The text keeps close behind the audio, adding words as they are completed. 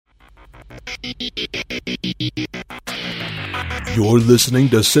You're listening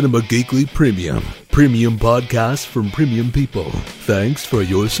to Cinema Geekly Premium podcast from premium people. Thanks for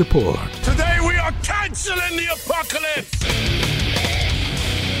your support. Today we are canceling the apocalypse!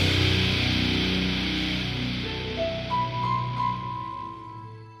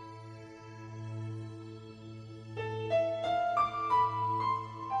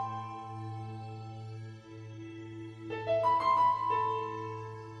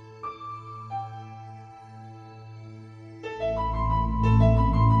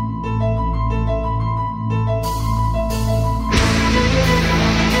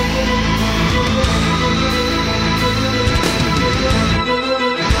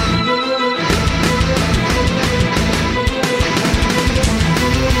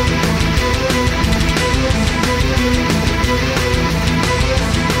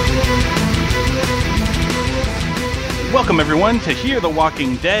 Welcome, everyone, to Hear the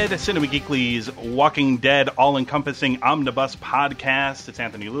Walking Dead, Cinema Geekly's Walking Dead all-encompassing omnibus podcast. It's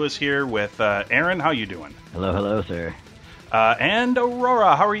Anthony Lewis here with Aaron. How you doing? Hello, sir. And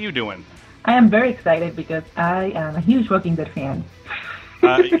Aurora, how are you doing? I am very excited because I am a huge Walking Dead fan.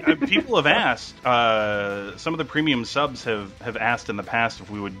 People have asked, some of the premium subs have asked in the past if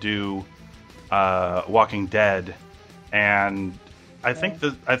we would do Walking Dead, and I think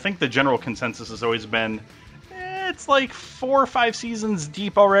the general consensus has always been, it's like 4 or 5 seasons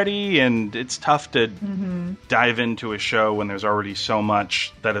deep already, and it's tough to dive into a show when there's already so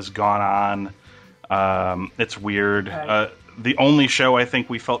much that has gone on. It's weird. Right. The only show I think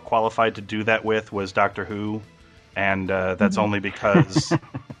we felt qualified to do that with was Doctor Who, and that's only because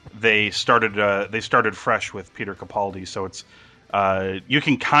they started fresh with Peter Capaldi, so it's you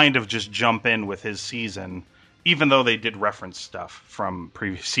can kind of just jump in with his season, even though they did reference stuff from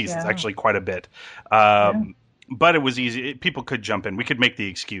previous seasons, actually quite a bit. But it was easy. People could jump in. We could make the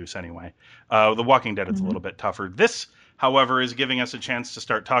excuse anyway. The Walking Dead is a little bit tougher. This, however, is giving us a chance to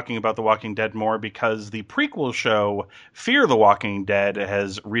start talking about The Walking Dead more because the prequel show, Fear the Walking Dead,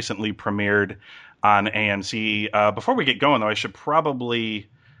 has recently premiered on AMC. Before we get going, though, I should probably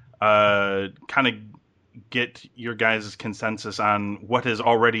kind of get your guys' consensus on what has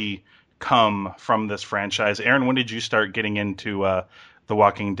already come from this franchise. Aaron, when did you start getting into The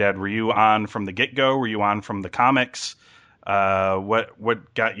Walking Dead? Were you on from the get-go? Were you on from the comics?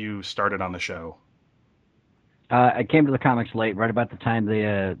 What got you started on the show? I came to the comics late, right about the time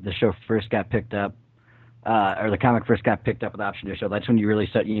the show first got picked up, or the comic first got picked up with Option to Show. That's when you really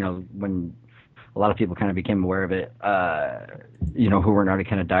start, when a lot of people kind of became aware of it, who weren't already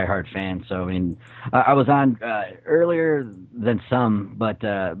kind of diehard fans. So, I mean, I was on earlier than some, but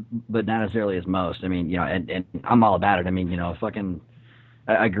not as early as most. I mean, and I'm all about it. I mean,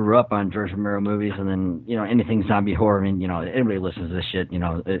 I grew up on George Romero movies, and then, anything zombie horror. I mean, anybody listens to this shit,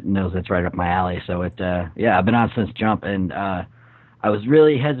 it knows it's right up my alley. So I've been on since Jump, and I was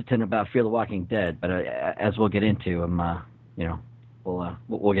really hesitant about Fear the Walking Dead, but as we'll get into,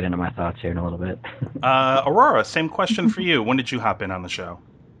 we'll get into my thoughts here in a little bit. Aurora, same question for you. When did you hop in on the show?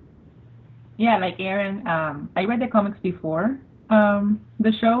 Yeah, like Aaron, I read the comics before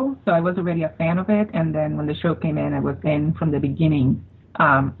the show, so I was already a fan of it, and then when the show came in, I was in from the beginning.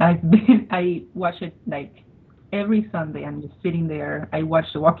 I watch it like every Sunday. I'm just sitting there. I watch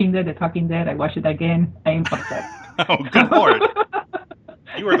The Walking Dead, The Talking Dead. I watch it again. I am obsessed. Oh, good Lord.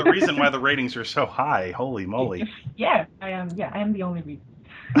 You are the reason why the ratings are so high. Holy moly. Yeah, I am. Yeah, I am the only reason.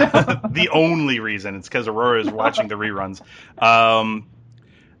 The only reason. It's because Aurora is watching the reruns.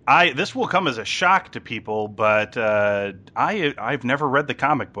 This will come as a shock to people, but I've never read the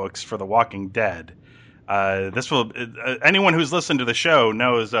comic books for The Walking Dead. Anyone who's listened to the show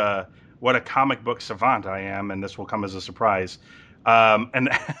knows what a comic book savant I am, and this will come as a surprise. And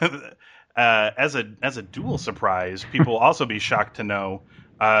as a dual surprise, people will also be shocked to know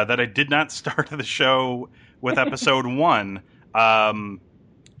that I did not start the show with episode 1.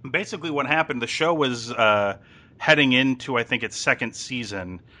 Basically, what happened, the show was heading into, I think, its second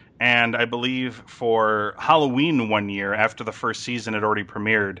season, and I believe for Halloween one year, after the first season had already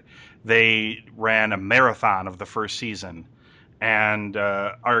premiered, they ran a marathon of the first season. And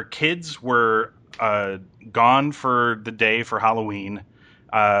our kids were gone for the day for Halloween.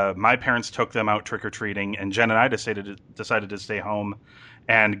 My parents took them out trick-or-treating, and Jen and I decided to stay home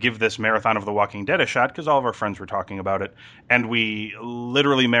and give this marathon of The Walking Dead a shot because all of our friends were talking about it. And we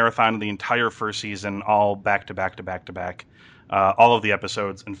literally marathoned the entire first season, all back to back to back to back, all of the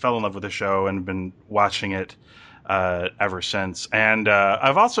episodes, and fell in love with the show and been watching it ever since. And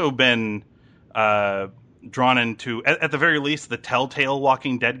I've also been drawn into, at the very least, the Telltale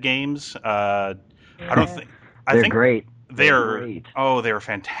Walking Dead games. I think great. they're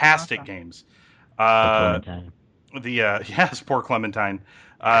fantastic games. Clementine. Yes, poor Clementine.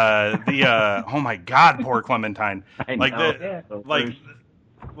 Oh my God, poor Clementine.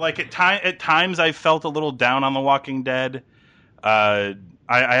 Like at times I felt a little down on The Walking Dead. I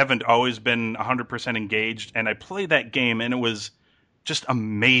haven't always been 100% engaged, and I played that game and it was just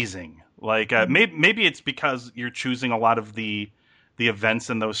amazing. Like maybe it's because you're choosing a lot of the events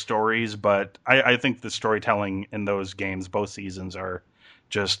in those stories, but I think the storytelling in those games, both seasons, are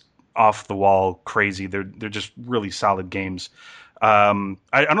just off the wall crazy. They're just really solid games. I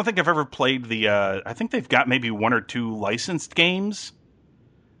don't think I've ever played I think they've got maybe one or two licensed games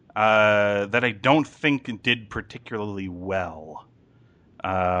that I don't think did particularly well.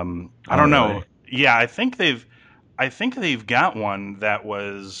 I don't know. Yeah, I think they've got one that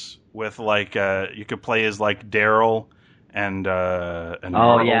was with like you could play as like Daryl and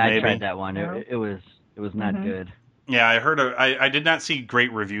Marvel, I maybe. tried that one. It was not good. Yeah, I heard. I did not see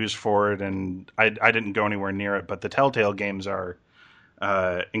great reviews for it, and I didn't go anywhere near it. But the Telltale games are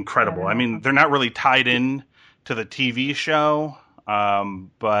incredible. I mean, they're not really tied in to the TV show,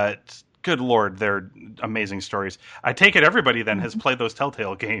 but good Lord, they're amazing stories. I take it everybody then has played those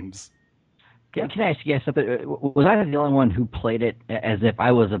Telltale games. Can I ask you guys something? Was I the only one who played it as if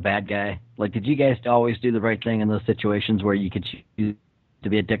I was a bad guy? Like, did you guys always do the right thing in those situations where you could choose to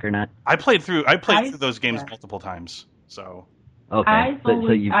be a dick or not? I played through those games multiple times. So okay,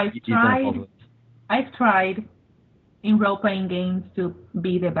 I've tried in role-playing games to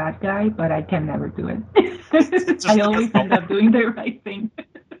be the bad guy, but I can never do it. I always end up doing the right thing.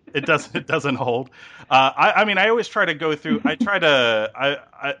 It doesn't hold. I mean, I always try to go through.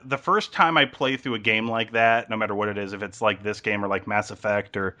 The first time I play through a game like that, no matter what it is, if it's like this game or like Mass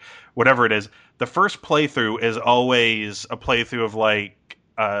Effect or whatever it is, the first playthrough is always a playthrough of like.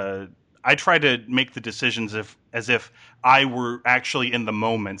 I try to make the decisions as if I were actually in the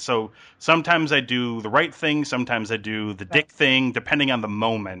moment. So sometimes I do the right thing, sometimes I do the dick thing, depending on the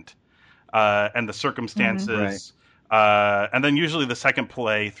moment and the circumstances. Mm-hmm. Right. And then usually the second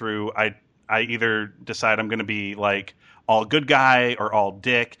playthrough, I either decide I'm going to be like all good guy or all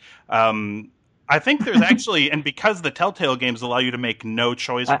dick. I think there's actually, and because the Telltale games allow you to make no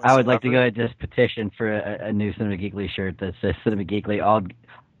choice. I would like to go ahead and just petition for a new Cinema Geekly shirt that says Cinema Geekly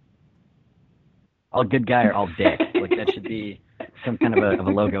all good guy or all dick. Like that should be some kind of a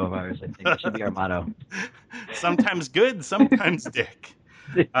logo of ours. I think that should be our motto. Sometimes good, sometimes dick.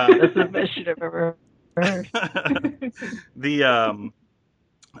 That's the best shit I've ever heard.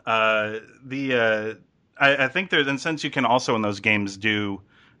 I think there's, and since you can also in those games do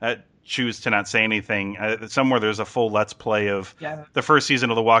choose to not say anything, somewhere there's a full Let's Play of the first season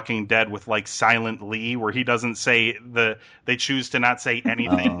of The Walking Dead with like Silent Lee, where he doesn't say they choose to not say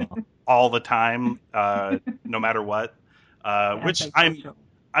anything all the time, no matter what. Which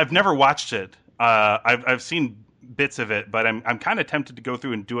I've never watched it. I've seen bits of it, but I'm kind of tempted to go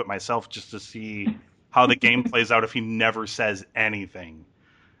through and do it myself just to see how the game plays out if he never says anything.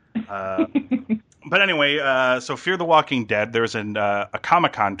 But anyway, so Fear the Walking Dead. There's a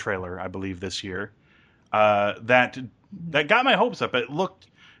Comic-Con trailer, I believe, this year that got my hopes up. It looked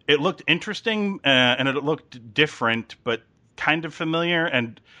interesting and it looked different, but kind of familiar.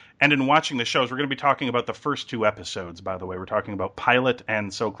 And in watching the shows, we're going to be talking about the first two episodes. By the way, we're talking about Pilot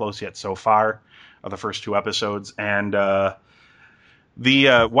and So Close Yet So Far are the first two episodes. And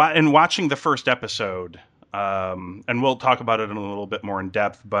in watching the first episode. And we'll talk about it in a little bit more in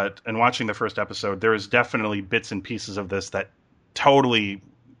depth, but in watching the first episode, there is definitely bits and pieces of this that totally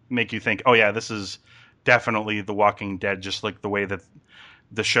make you think, oh yeah, this is definitely The Walking Dead, just like the way that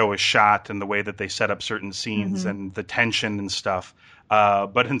the show is shot and the way that they set up certain scenes and the tension and stuff.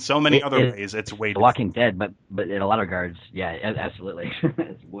 But in so many other ways, it's way different. The Walking Dead, but in a lot of regards, yeah, absolutely.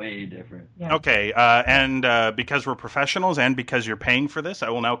 It's way different. Yeah. Okay, and because we're professionals and because you're paying for this, I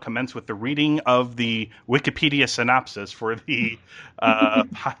will now commence with the reading of the Wikipedia synopsis for the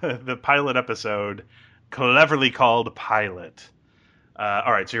the pilot episode, cleverly called Pilot.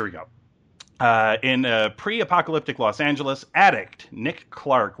 All right, so here we go. In pre-apocalyptic Los Angeles, addict Nick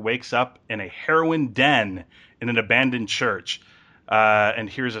Clark wakes up in a heroin den in an abandoned church. And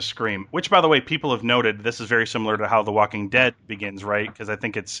hears a scream, which, by the way, people have noted this is very similar to how The Walking Dead begins, right? Because I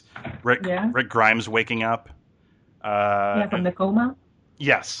think it's Rick Grimes waking up. From the coma?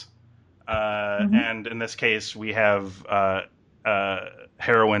 Yes. And in this case, we have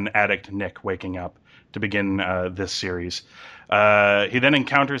heroin addict Nick waking up to begin this series. He then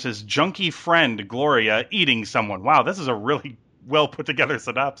encounters his junkie friend, Gloria, eating someone. Wow, this is a really well put together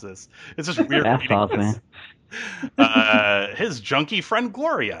synopsis. It's just weird. That's awesome, man. His junkie friend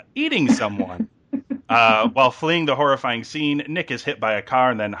Gloria eating someone. While fleeing the horrifying scene, Nick is hit by a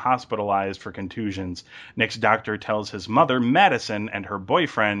car and then hospitalized for contusions. Nick's doctor tells his mother, Madison, and her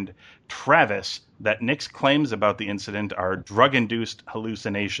boyfriend, Travis, that Nick's claims about the incident are drug-induced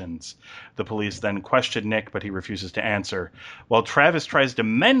hallucinations. The police then question Nick, but he refuses to answer. While Travis tries to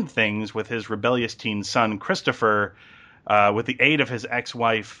mend things with his rebellious teen son, Christopher, with the aid of his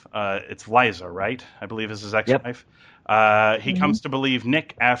ex-wife, it's Liza, right? I believe is his ex-wife. Yep. He comes to believe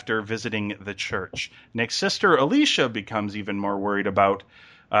Nick after visiting the church. Nick's sister, Alicia, becomes even more worried about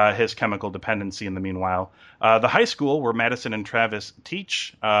his chemical dependency in the meanwhile. The high school where Madison and Travis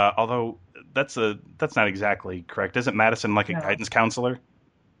teach, although that's not exactly correct. Isn't Madison like a guidance counselor?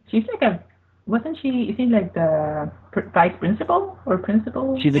 She's like wasn't she, is she like the vice principal or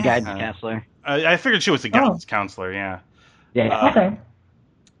principal? She's a guidance counselor. I figured she was a guidance counselor, yeah. Yeah. Okay.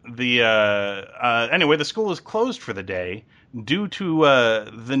 Anyway, the school is closed for the day due to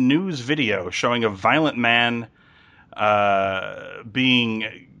the news video showing a violent man being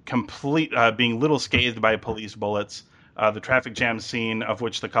little scathed by police bullets. The traffic jam scene of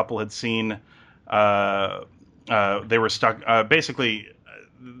which the couple had seen, they were stuck. Basically,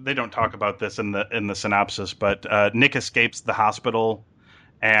 they don't talk about this in the synopsis, but Nick escapes the hospital.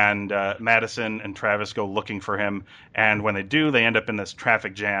 And Madison and Travis go looking for him. And when they do, they end up in this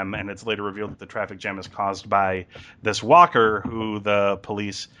traffic jam. And it's later revealed that the traffic jam is caused by this walker who the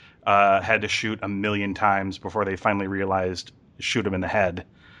police had to shoot 1 million times before they finally realized shoot him in the head.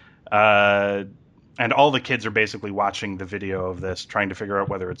 And all the kids are basically watching the video of this, trying to figure out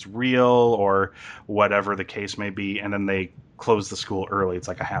whether it's real or whatever the case may be. And then they close the school early. It's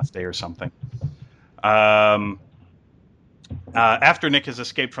like a half day or something. After Nick has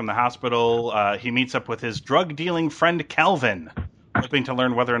escaped from the hospital, he meets up with his drug-dealing friend Calvin, hoping to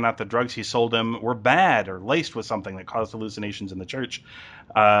learn whether or not the drugs he sold him were bad or laced with something that caused hallucinations in the church.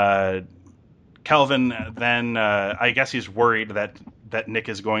 Calvin then, I guess he's worried that Nick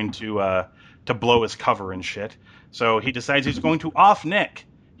is going to blow his cover and shit, so he decides he's going to off Nick.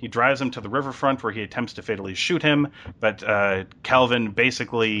 He drives him to the riverfront where he attempts to fatally shoot him, but Calvin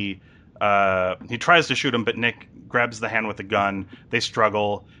basically... he tries to shoot him, but Nick grabs the hand with the gun. They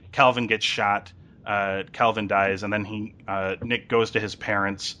struggle. Calvin gets shot. Calvin dies, and then Nick goes to his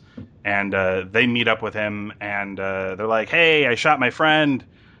parents, and they meet up with him, and they're like, "Hey, I shot my friend.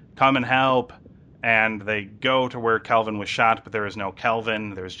 Come and help." And they go to where Calvin was shot, but there is no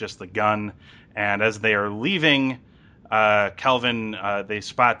Calvin. There's just the gun. And as they are leaving, Calvin, they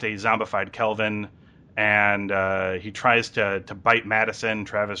spot a zombified Calvin. And he tries to bite Madison.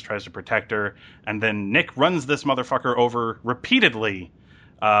 Travis tries to protect her. And then Nick runs this motherfucker over repeatedly,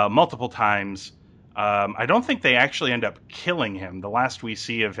 multiple times. I don't think they actually end up killing him. The last we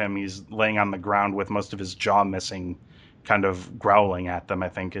see of him, he's laying on the ground with most of his jaw missing, kind of growling at them, I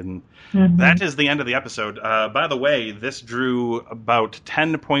think. And that is the end of the episode. By the way, this drew about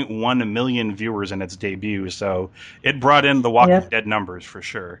 10.1 million viewers in its debut, so it brought in the Walking Dead numbers for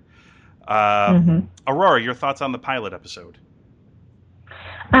sure. Aurora, your thoughts on the pilot episode?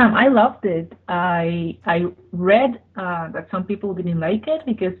 I loved it. I read that some people didn't like it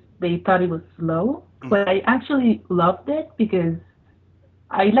because they thought it was slow, but I actually loved it because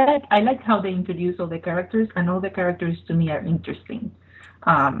I like how they introduce all the characters, and all the characters to me are interesting.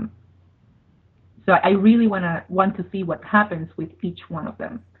 So I really want to see what happens with each one of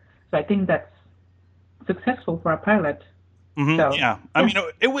them. So I think that's successful for a pilot. So, yeah. I mean,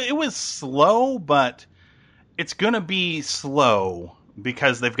 it was slow, but it's going to be slow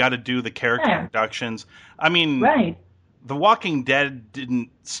because they've got to do the character introductions. I mean, The Walking Dead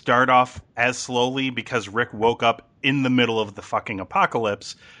didn't start off as slowly because Rick woke up in the middle of the fucking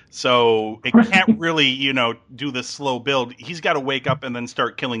apocalypse. So it can't really, do this slow build. He's got to wake up and then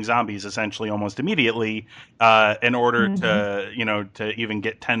start killing zombies essentially almost immediately in order to even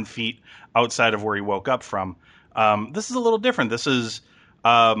get 10 feet outside of where he woke up from. This is a little different. This is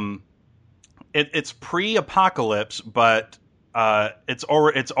it's pre-apocalypse, but it's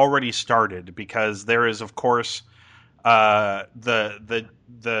already started because there is, of course, the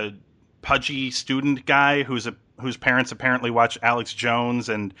pudgy student guy whose parents apparently watch Alex Jones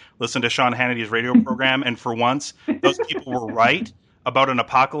and listen to Sean Hannity's radio program, and for once, those people were right about an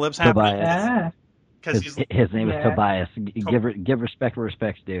apocalypse happening. Tobias. Because his name is Tobias. Give respect where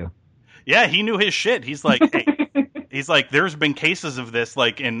respect's due. Yeah, he knew his shit. He's like, hey, there's been cases of this,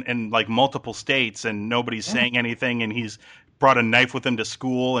 like in like multiple states, and nobody's saying anything. And he's brought a knife with him to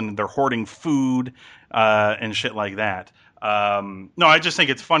school, and they're hoarding food and shit like that. No, I just think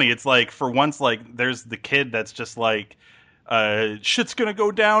it's funny. It's like for once, like there's the kid that's just like, shit's gonna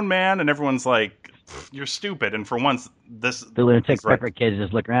go down, man, and everyone's like you're stupid. And for once, the lunatic right. pepper kid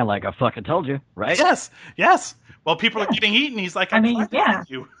just look around like, I fucking told you, right? Yes. Well, people are getting eaten. He's like, I mean, yeah.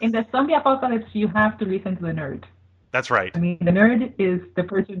 In the zombie apocalypse, you have to listen to the nerd. That's right. I mean, the nerd is the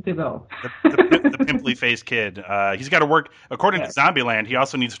person to go. The pimply-faced kid. He's got to work, according to Zombieland, he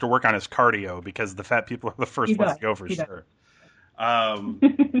also needs to work on his cardio because the fat people are the first ones to go for sure.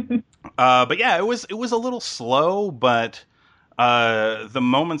 But yeah, it was a little slow, but the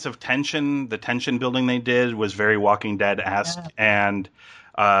moments of tension, the tension building they did was very Walking Dead-esque, and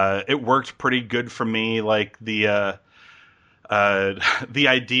it worked pretty good for me. Like the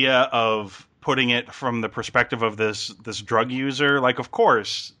idea of putting it from the perspective of this drug user, like, of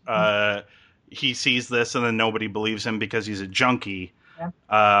course, he sees this and then nobody believes him because he's a junkie. Yeah.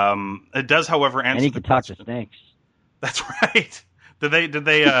 It does, however, answer and he can talk to snakes. That's right. Did they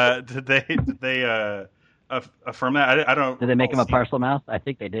affirm that? I don't. Did they make him a parcel mouse? I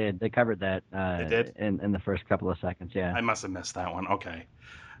think they did. They covered that. They did? in the first couple of seconds. Yeah. I must have missed that one. Okay.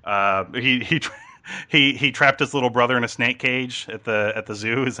 He trapped his little brother in a snake cage at the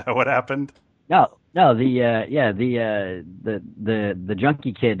zoo. Is that what happened? No. The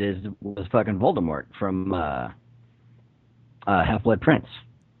junkie kid was fucking Voldemort from Half-Blood Prince.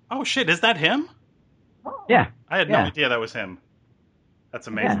 Oh shit! Is that him? Yeah. I had no idea that was him. That's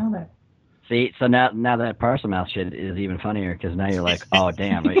amazing. Yeah. See, so now that parcel mouse shit is even funnier because now you're like, oh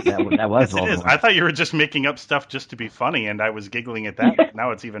damn, right, that was Voldemort. It is. I thought you were just making up stuff just to be funny, and I was giggling at that. But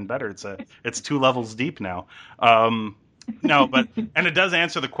now it's even better. It's 2 levels deep now. No, but and it does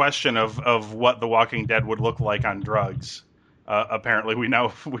answer the question of what The Walking Dead would look like on drugs. Apparently, we've now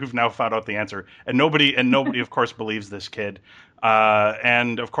found out the answer, and nobody of course believes this kid.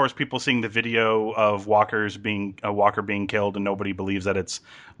 And of course, people seeing the video of Walker being killed, and nobody believes that it's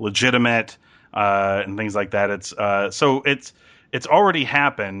legitimate, and things like that. It's already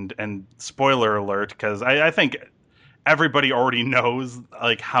happened, and spoiler alert, because I think everybody already knows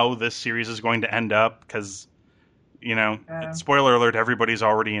like how this series is going to end up, because spoiler alert, everybody's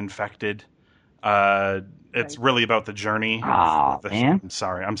already infected. It's really about the journey. Oh, man.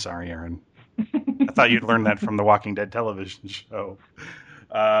 I'm sorry, Aaron. I thought you'd learned that from the Walking Dead television show.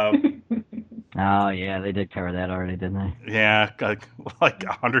 Oh yeah, they did cover that already, didn't they? Yeah, like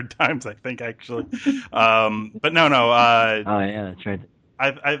 100 times, I think, actually. But no. Oh yeah, that's right.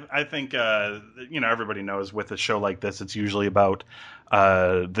 I think everybody knows with a show like this, it's usually about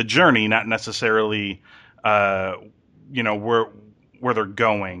the journey, not necessarily where they're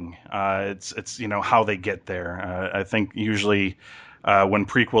going. It's how they get there. I think usually when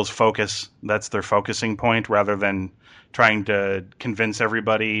prequels focus, that's their focusing point, rather than trying to convince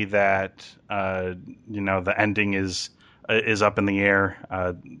everybody that the ending is up in the air.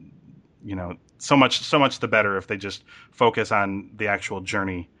 So much the better if they just focus on the actual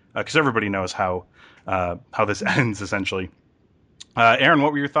journey, because everybody knows how this ends essentially. Aaron,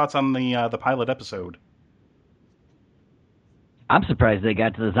 what were your thoughts on the pilot episode? I'm surprised they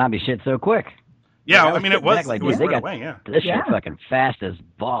got to the zombie shit so quick. Yeah, I mean, it was right away, yeah. This shit fucking fast as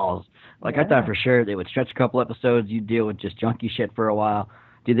balls. Like, I thought for sure they would stretch a couple episodes, you'd deal with just junkie shit for a while.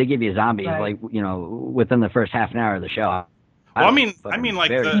 Dude, they give you zombies, within the first half an hour of the show. Well, I mean,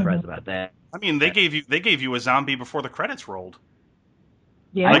 very surprised about that. I mean, they gave you a zombie before the credits rolled.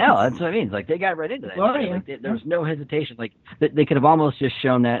 Yeah, I know. That's what I mean. It's like they got right into that. There was no hesitation. Like they could have almost just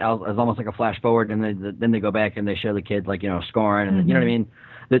shown that as almost like a flash forward, and then they go back and they show the kids scoring, and you know what I mean.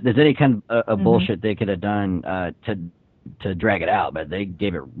 There's any kind of bullshit they could have done to drag it out, but they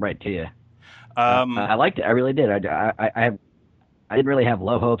gave it right to you. I liked it. I really did. I didn't really have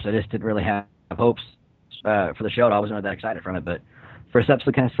low hopes. I just didn't really have hopes for the show. I wasn't really that excited from it, but first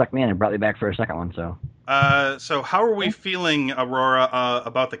episode kind of sucked me in and brought me back for a second one. So how are we feeling, Aurora,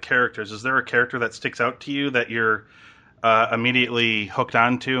 about the characters? Is there a character that sticks out to you that you're immediately hooked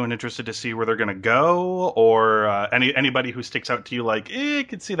onto and interested to see where they're going to go, or anybody who sticks out to you like, I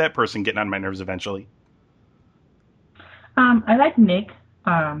could see that person getting on my nerves eventually? I like Nick.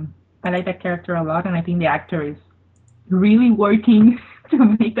 I like that character a lot, and I think the actor is really working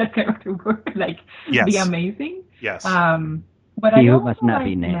to make that character work, be amazing. Yes. But he who must not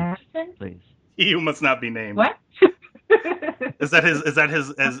be named, Madison. Please. He who must not be named. What? Is that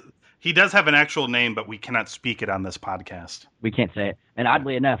his? He does have an actual name, but we cannot speak it on this podcast. We can't say it. And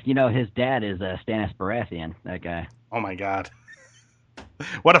oddly enough, his dad is Stannis Baratheon. That guy. Oh my God!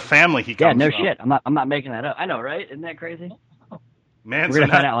 What a family he comes from. Yeah, no shit. I'm not making that up. I know, right? Isn't that crazy? Man, we're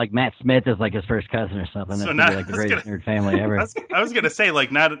gonna find out like Matt Smith is like his first cousin or something. That's gonna be like the greatest nerd family ever. I was gonna say,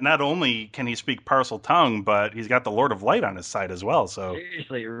 like, not only can he speak parcel tongue, but he's got the Lord of Light on his side as well. So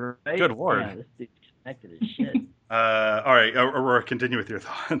seriously, right? Good Lord. Yeah, this dude's connected as shit. All right, Aurora, continue with your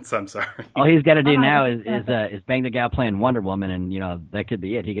thoughts. I'm sorry. All he's got to do now is bang the gal playing Wonder Woman, and that could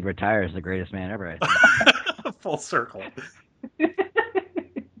be it. He could retire as the greatest man ever. I think. Full circle.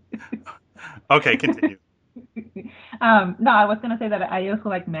 Okay, continue. No, I was gonna say that I also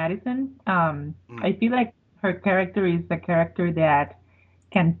like Madison. I feel like her character is a character that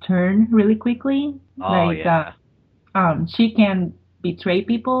can turn really quickly. She can betray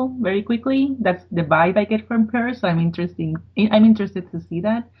people very quickly. That's the vibe I get from her. So I'm interested to see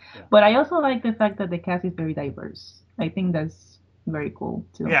that. Yeah. But I also like the fact that the cast is very diverse. I think that's very cool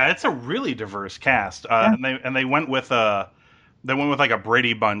too. Yeah, it's a really diverse cast. And they went with like a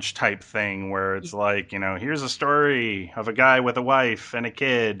Brady Bunch type thing where it's like, here's a story of a guy with a wife and a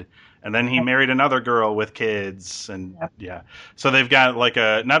kid, and then he married another girl with kids, and so they've got like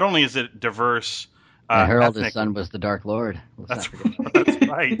not only is it diverse. Her oldest son was the Dark Lord. That's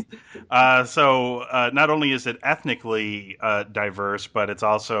right. So not only is it ethnically diverse, but it's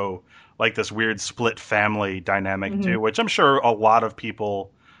also like this weird split family dynamic too, which I'm sure a lot of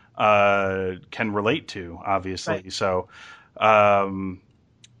people can relate to, obviously. Right. So, I'm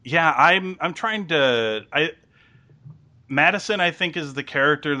trying to. Madison, I think, is the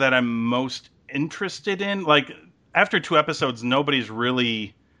character that I'm most interested in. Like after 2 episodes, nobody's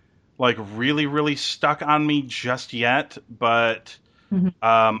really stuck on me just yet, but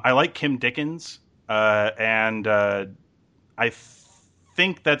I like Kim Dickens, and I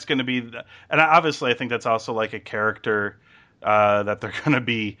think that's going to be, and obviously I think that's also like a character that they're going to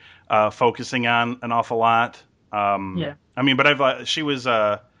be focusing on an awful lot. I mean, but she was,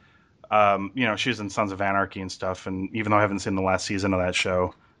 she was in Sons of Anarchy and stuff, and even though I haven't seen the last season of that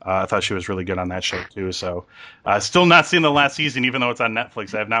show, I thought she was really good on that show too. So, still not seen the last season, even though it's on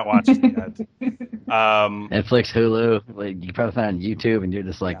Netflix. I have not watched it yet. Netflix, Hulu. Like, you probably find it on YouTube, and you're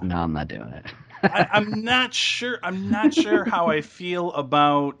just like, no, I'm not doing it. I'm not sure. I'm not sure how I feel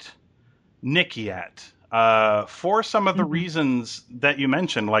about Nick yet. For some of the reasons that you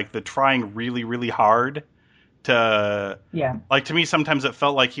mentioned, like the trying really, really hard to. Yeah. Like to me, sometimes it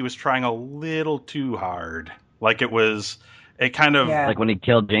felt like he was trying a little too hard. Like it was. It kind of like when he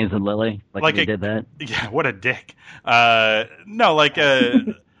killed James and Lily, like he did that. Yeah, what a dick. No,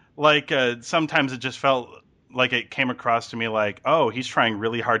 sometimes it just felt like it came across to me like, oh, he's trying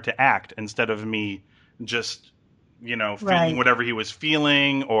really hard to act instead of me just, feeling whatever he was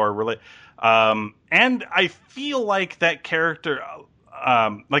feeling or really. And I feel like that character,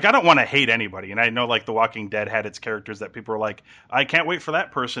 I don't want to hate anybody, and I know like The Walking Dead had its characters that people were like, I can't wait for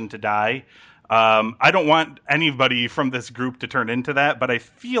that person to die. I don't want anybody from this group to turn into that, but I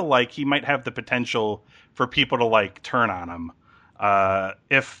feel like he might have the potential for people to like turn on him.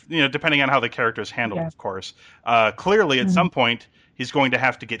 If, depending on how the character is handled, of course. Clearly at some point he's going to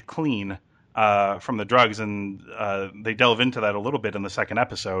have to get clean, from the drugs, and, they delve into that a little bit in the second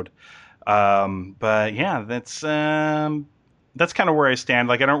episode. But yeah, that's kind of where I stand.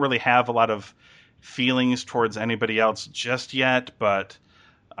 Like, I don't really have a lot of feelings towards anybody else just yet, but,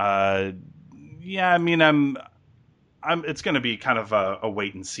 yeah, I mean, it's going to be kind of a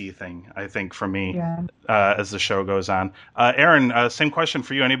wait and see thing, I think, for me, as the show goes on. Aaron, same question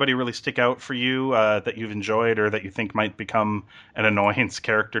for you. Anybody really stick out for you that you've enjoyed or that you think might become an annoyance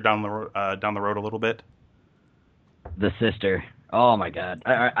character down the road a little bit? The sister. Oh my God,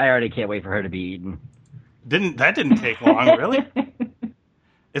 I already can't wait for her to be eaten. Didn't take long, really?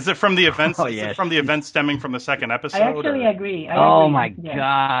 Is it from the events? Oh, yes. Is it from the events stemming from the second episode? I actually agree. My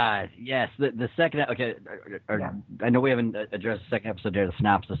God! Yes, the second. Okay, I know we haven't addressed the second episode there, the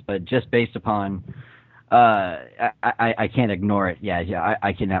synopsis, but just based upon, I can't ignore it. Yeah,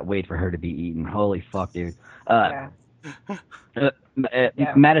 I cannot wait for her to be eaten. Holy fuck, dude.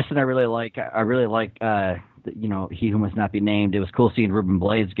 Madison, I really like. He Who Must Not Be Named. It was cool seeing Ruben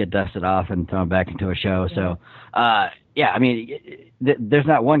Blades get dusted off and thrown back into a show. So, I mean, there's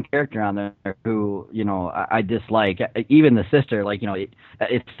not one character on there who, I dislike. Even the sister, like,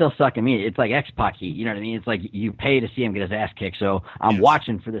 it's still sucking me. It's like X-Pac, you know what I mean? It's like you pay to see him get his ass kicked, so I'm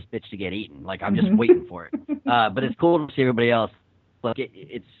watching for this bitch to get eaten. Like, I'm just waiting for it. But it's cool to see everybody else. Like,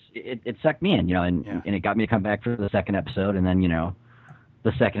 it sucked me in, and it got me to come back for the second episode, and then,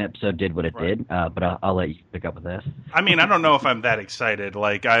 the second episode did what it did, but I'll let you pick up with this. I mean, I don't know if I'm that excited.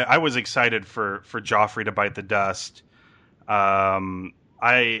 Like, I was excited for Joffrey to bite the dust. The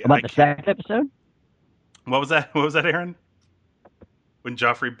second episode? What was that, Aaron? When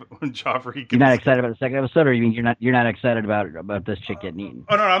Joffrey You're not excited about the second episode, or you mean you're not excited about this chick getting eaten?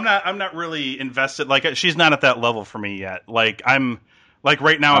 Oh no, I'm not really invested. Like, she's not at that level for me yet. Like,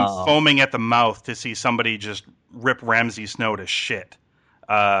 right now I'm foaming at the mouth to see somebody just rip Ramsay Snow to shit.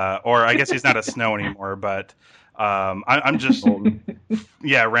 or I guess he's not a Snow anymore, but I'm just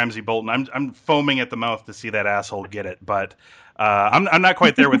yeah, Ramsey Bolton. I'm foaming at the mouth to see that asshole get it, but I'm not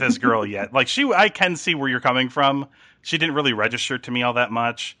quite there with this girl yet. Like I can see where you're coming from. She didn't really register to me all that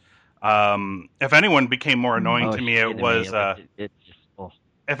much. If anyone became more annoying to me, it was.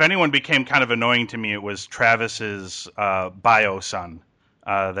 If anyone became kind of annoying to me, it was Travis's bio son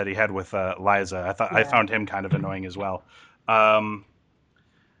that he had with Liza. I found him kind of annoying as well.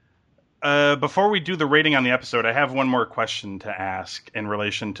 Before we do the rating on the episode, I have one more question to ask in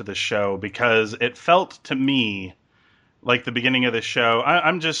relation to the show, because it felt to me like the beginning of the show.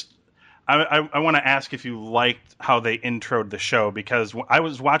 I want to ask if you liked how they introed the show, because I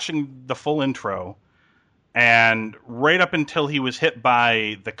was watching the full intro, and right up until he was hit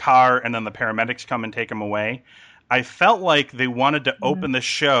by the car and then the paramedics come and take him away, I felt like they wanted to open the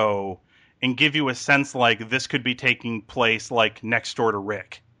show and give you a sense like this could be taking place like next door to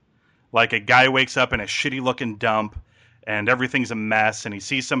Rick. Like a guy wakes up in a shitty looking dump and everything's a mess, and he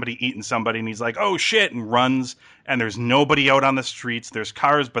sees somebody eating somebody, and he's like, oh shit, and runs, and there's nobody out on the streets. There's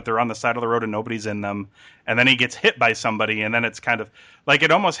cars, but they're on the side of the road and nobody's in them. And then he gets hit by somebody, and then it's kind of like,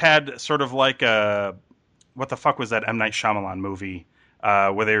 it almost had sort of like a, what the fuck was that M. Night Shyamalan movie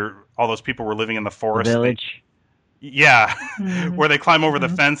where all those people were living in the forest? The Village. Yeah, where they climb over the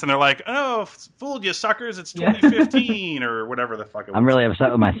fence and they're like, oh, fooled you suckers, it's 2015 or whatever the fuck it was. I'm really upset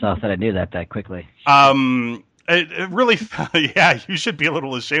with myself that I knew that quickly. It really, yeah, you should be a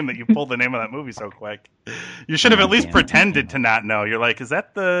little ashamed that you pulled the name of that movie so quick. You should have at least pretended to not know. You're like, is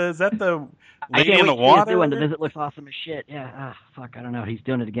that the lady in the water? The visit looks awesome as shit. Yeah, fuck, I don't know. He's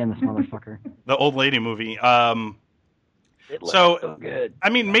doing it again, this motherfucker. The old lady movie. So good. I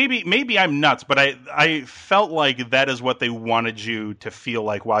mean, maybe I'm nuts, but I felt like that is what they wanted you to feel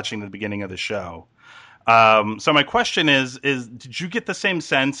like watching the beginning of the show. So my question is did you get the same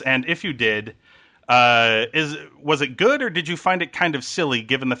sense? And if you did, was it good, or did you find it kind of silly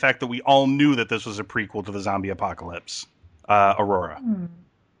given the fact that we all knew that this was a prequel to the zombie apocalypse? Aurora.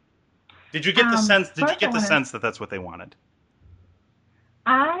 Did you get the sense? Did you get the sense that that's what they wanted?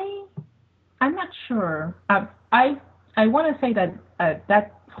 I'm not sure. I want to say that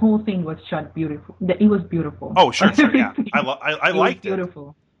that whole thing was shot beautiful. It was beautiful. Oh, sure, yeah. I liked it.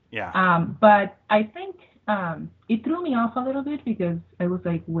 Beautiful. Yeah. But I think it threw me off a little bit, because I was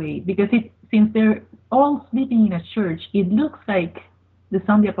like, wait, because since they're all sleeping in a church, it looks like the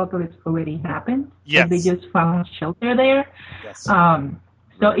zombie apocalypse already happened. Yes. Like they just found shelter there. Yes.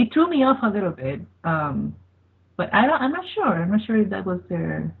 So it threw me off a little bit. But I'm not sure. I'm not sure if that was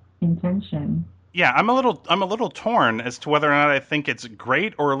their intention. Yeah, I'm a little torn as to whether or not I think it's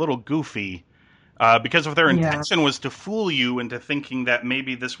great or a little goofy, because if their intention was to fool you into thinking that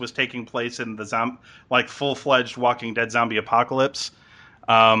maybe this was taking place in the full-fledged Walking Dead zombie apocalypse,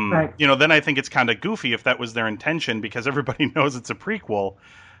 right. Then I think it's kind of goofy if that was their intention, because everybody knows it's a prequel.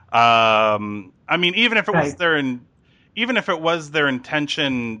 I mean, even if it was their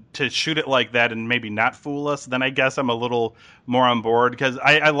intention to shoot it like that and maybe not fool us, then I guess I'm a little more on board, because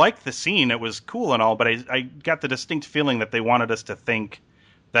I liked the scene. It was cool and all, but I got the distinct feeling that they wanted us to think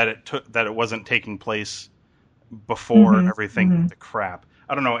that it wasn't taking place before everything went to crap.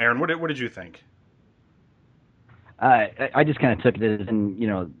 I don't know, Aaron, what did you think? I just kind of took it as,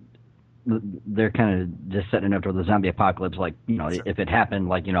 they're kind of just setting it up for the zombie apocalypse. Like, sure. If it happened,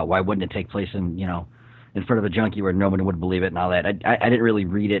 like, why wouldn't it take place in front of a junkie where nobody would believe it and all that. I didn't really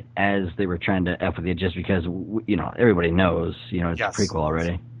read it as they were trying to F with you, just because, everybody knows, it's a prequel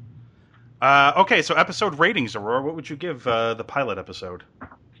already. Okay, so episode ratings, Aurora. What would you give the pilot episode?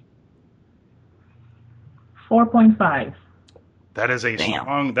 4.5. That is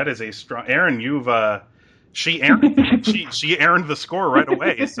a strong. Aaron, you've she earned the score right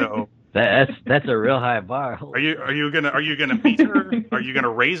away. So that's a real high bar. Are you gonna beat her? Are you gonna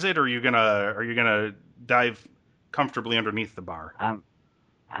raise it, or are you gonna dive comfortably underneath the bar?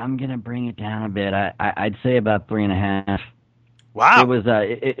 I'm gonna bring it down a bit. I'd say about 3.5. Wow. It was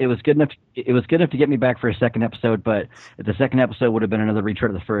it was good enough. It was good enough to get me back for a second episode, but if the second episode would have been another retread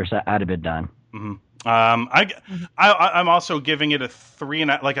of the first, I'd have been done. Mm-hmm. I'm also giving it a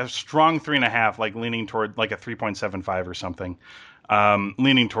 3.5, like a strong 3.5, like leaning toward like a 3.75 or something,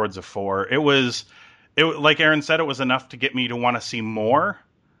 leaning towards a 4. It like Aaron said, it was enough to get me to want to see more.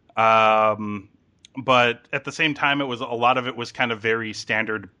 But at the same time, a lot of it was kind of very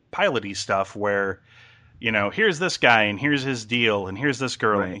standard pilot-y stuff where, here's this guy and here's his deal and here's this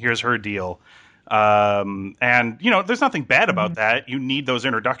girl and here's her deal. And there's nothing bad about that. You need those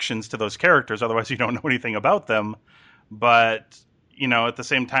introductions to those characters, otherwise you don't know anything about them. But, at the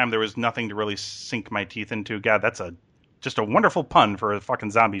same time, there was nothing to really sink my teeth into. God, that's a just a wonderful pun for a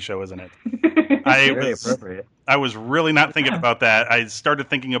fucking zombie show, isn't it? Very appropriate. I was really not thinking about that. I started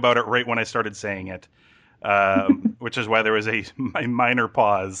thinking about it right when I started saying it, which is why there was a minor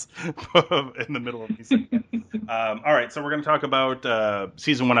pause in the middle of me saying it. All right, so we're going to talk about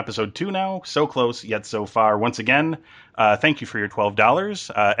Season 1, Episode 2 now. So close, yet so far. Once again, thank you for your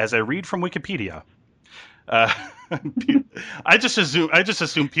 $12. As I read from Wikipedia, I just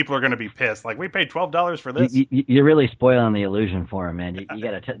assume people are going to be pissed. Like, we paid $12 for this. You're really spoiling the illusion for him, man. You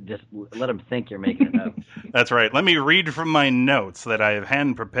got to just let him think you're making it up. That's right. Let me read from my notes that I have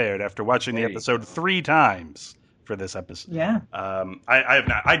hand prepared after watching the episode 3 times for this episode. Yeah. I have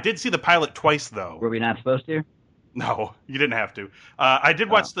not. I did see the pilot twice, though. Were we not supposed to? No, you didn't have to. I did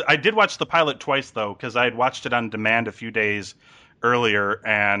watch the pilot twice, though, because I had watched it on demand a few days earlier,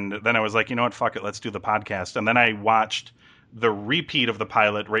 and then I was like, you know what, fuck it, let's do the podcast. And then I watched the repeat of the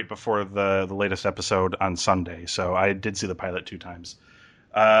pilot right before the latest episode on Sunday. So I did see the pilot 2 times.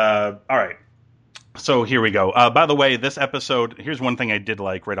 All right. So here we go. By the way, this episode, here's one thing I did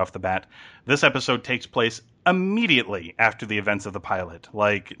like right off the bat. This episode takes place immediately after the events of the pilot.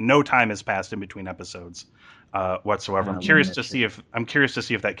 Like, no time has passed in between episodes whatsoever. I'm curious to see if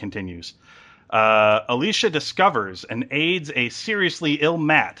that continues. Alicia discovers and aids a seriously ill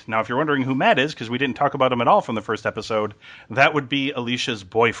Matt. Now, if you're wondering who Matt is, because we didn't talk about him at all from the first episode, that would be Alicia's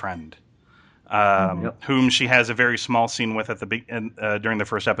boyfriend, whom she has a very small scene with during the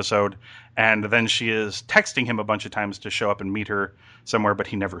first episode, and then she is texting him a bunch of times to show up and meet her somewhere, but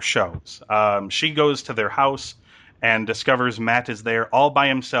he never shows. She goes to their house and discovers Matt is there all by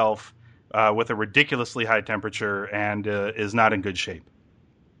himself with a ridiculously high temperature and is not in good shape.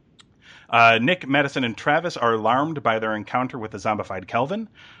 Nick, Madison, and Travis are alarmed by their encounter with the zombified Kelvin.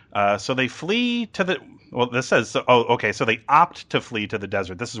 So they flee to the... Well, this says... So they opt to flee to the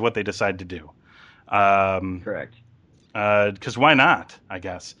desert. This is what they decide to do. Correct. Because why not, I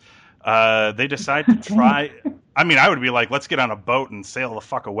guess. They decide to try... I mean, I would be like, let's get on a boat and sail the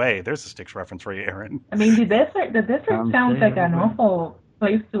fuck away. There's a Styx reference for you, Aaron. I mean, the desert sounds like an awful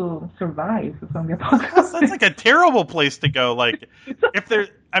place to survive from the apocalypse. That's like a terrible place to go. Like, if there...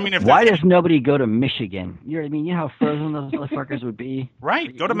 I mean, if why does nobody go to Michigan? You know how frozen those motherfuckers would be?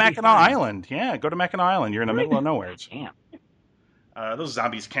 Right. Go to Mackinac Island. Yeah, go to Mackinac Island. You're in the middle of nowhere. Damn. Those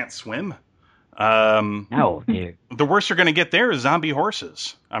zombies can't swim. No, dude. The worst you're going to get there is zombie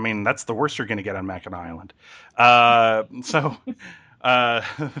horses. I mean, that's the worst you're going to get on Mackinac Island.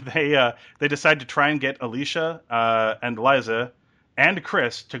 They decide to try and get Alicia and Liza and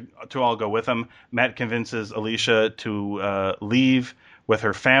Chris to all go with them. Matt convinces Alicia to leave with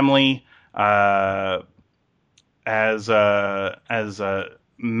her family, Matt's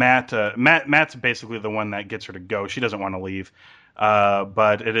basically the one that gets her to go. She doesn't want to leave,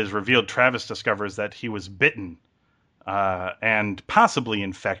 but it is revealed Travis discovers that he was bitten and possibly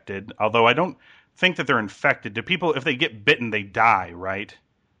infected. Although I don't think that they're infected. Do people, if they get bitten, they die, right?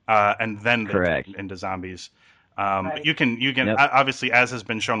 And then they turn into zombies. But you can obviously, as has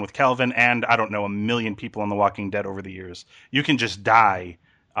been shown with Kelvin, and I don't know, a million people on The Walking Dead over the years, you can just die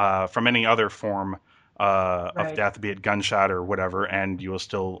from any other form of death, be it gunshot or whatever, and you will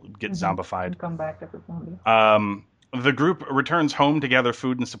still get zombified. And come back as a zombie. The group returns home to gather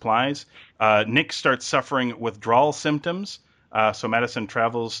food and supplies. Nick starts suffering withdrawal symptoms, so Madison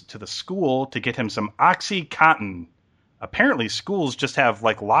travels to the school to get him some OxyContin. Apparently, schools just have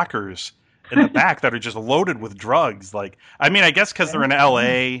like lockers in the back that are just loaded with drugs. Like, I mean, I guess because they're in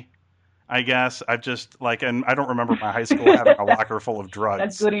LA, I guess. I've just, and I don't remember my high school having a locker full of drugs.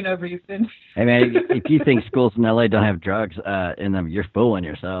 That's good enough reason. I mean, if you think schools in LA don't have drugs in them, you're fooling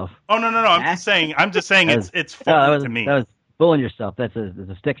yourself. Oh, no. I'm just saying it's fun to me. That was fooling yourself. That's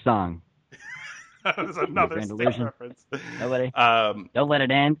a Styx song. That was another Styx reference. Nobody. Don't let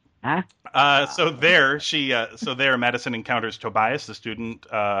it end. Huh? So there, Madison encounters Tobias, the student,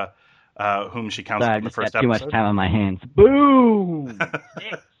 whom she counseled in the first episode. Too much time on my hands. Boom!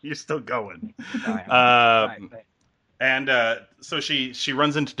 You're still going. Sorry. And so she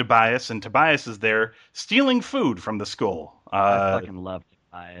runs into Tobias, and Tobias is there stealing food from the school. I fucking love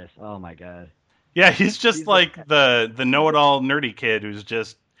Tobias. Oh my god. Yeah, he's the know-it-all nerdy kid who's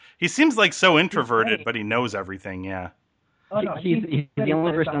just... He seems like so introverted, but he knows everything, yeah. Oh, no, he's the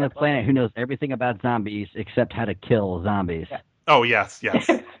only person on the planet who knows everything about zombies except how to kill zombies. Yeah. Oh, yes.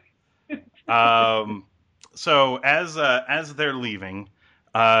 So as they're leaving,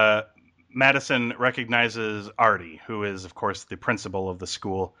 Madison recognizes Artie, who is, of course, the principal of the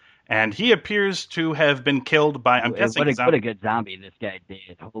school, and he appears to have been killed by, I'm guessing... What a good zombie this guy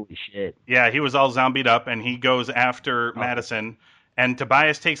did. Holy shit. Yeah, he was all zombied up, and he goes after Madison, and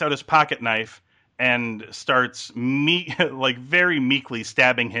Tobias takes out his pocket knife and starts like very meekly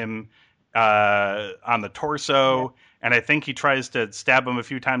stabbing him on the torso. And I think he tries to stab him a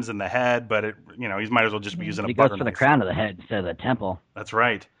few times in the head, but he might as well just be using a butter knife. He goes for the crown of the head instead of the temple. That's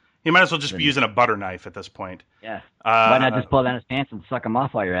right. He might as well just be using a butter knife at this point. Yeah. Why not just pull down his pants and suck him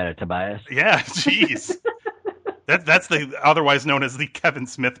off while you're at it, Tobias? Yeah, jeez. That's the otherwise known as the Kevin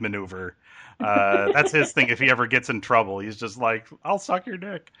Smith maneuver. That's his thing if he ever gets in trouble. He's just like, I'll suck your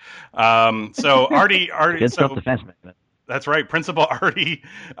dick. So Artie Good self-defense movement. That's right. Principal Artie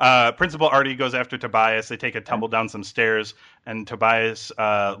goes after Tobias. They take a tumble down some stairs, and Tobias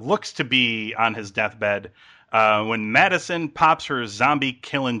looks to be on his deathbed when Madison pops her zombie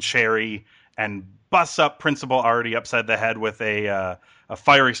killing cherry and busts up Principal Artie upside the head with a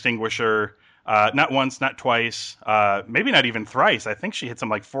fire extinguisher. Not once, not twice, maybe not even thrice. I think she hits him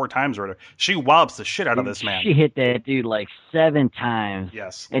like 4 times or whatever. She wallops the shit out of this man. She hit that dude like 7 times.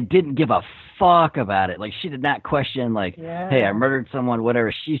 Yes. And didn't give a fuck about it. Like, she did not question, like, hey, I murdered someone,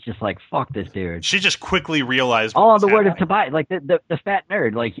 whatever. She's just like, fuck this dude. She just quickly realized. All on the word of Tobias. Like, the fat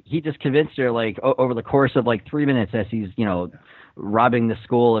nerd. Like, he just convinced her, like, over the course of, like, 3 minutes as he's, robbing the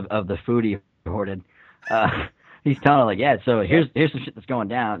school of the food he hoarded. He's telling her, like, yeah, so here's some shit that's going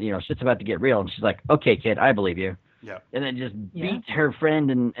down. Shit's about to get real. And she's like, okay, kid, I believe you. Yeah. And then just beats her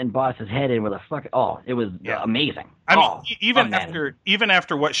friend and boss's head in with a it was amazing. I mean, even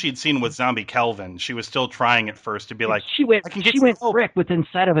after what she'd seen with Zombie Kelvin, she was still trying at first to be like, she went frick within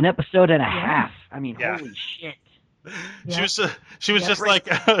sight of an episode and a half. I mean, holy shit. Yeah. She was just like,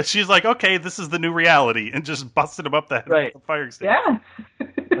 she's like, okay, this is the new reality, and just busted him up the head with the fire extinguisher. Yeah.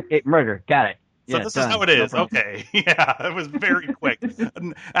 Okay, murder, got it. So this is how it is. Okay. Yeah, it was very quick.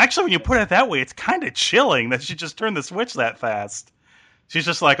 Actually, when you put it that way, it's kind of chilling that she just turned the switch that fast. She's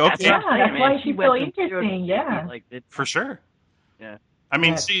just like, okay. That's why she's so interesting. Yeah. For sure. Yeah. I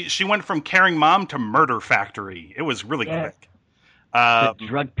mean, she went from caring mom to murder factory. It was really quick.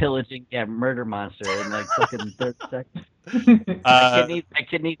 Drug pillaging, murder monster in like fucking 30 seconds. I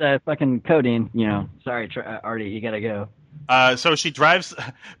kid needs fucking codeine. Sorry, Artie, you gotta go. So she drives,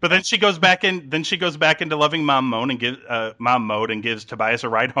 but then she goes back in. Then she goes back into loving mom mode and gives Tobias a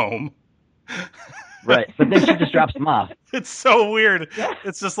ride home. Right, but then she just drops him off. It's so weird. Yeah.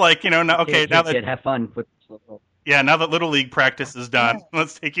 It's just like now that have fun. Now that Little League practice is done,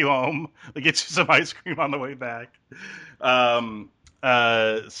 let's take you home. We'll get you some ice cream on the way back.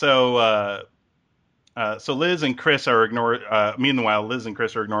 So Liz and Chris are ignoring. Meanwhile, Liz and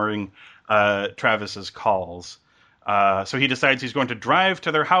Chris are ignoring Travis's calls. So he decides he's going to drive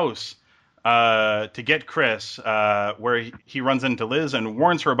to their house to get Chris, where he runs into Liz and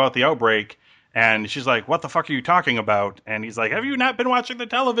warns her about the outbreak. And she's like, what the fuck are you talking about? And he's like, have you not been watching the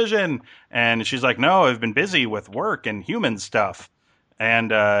television? And she's like, no, I've been busy with work and human stuff.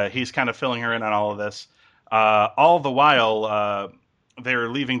 And he's kind of filling her in on all of this. All the while, they're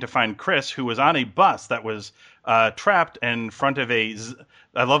leaving to find Chris, who was on a bus that was trapped in front of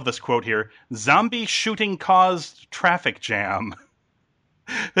I love this quote here, zombie shooting caused traffic jam.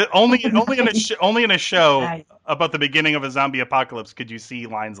 only in a show about the beginning of a zombie apocalypse could you see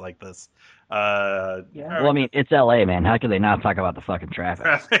lines like this. Well, I mean, it's LA, man. How could they not talk about the fucking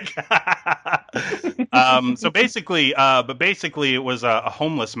traffic? So basically, it was a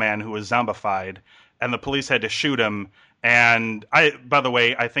homeless man who was zombified, and the police had to shoot him. And by the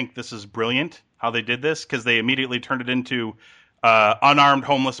way, I think this is brilliant how they did this, because they immediately turned it into unarmed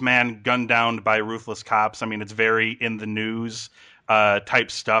homeless man gunned down by ruthless cops. I mean, it's very in the news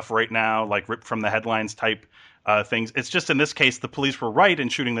type stuff right now, like ripped from the headlines type things. It's just in this case, the police were right in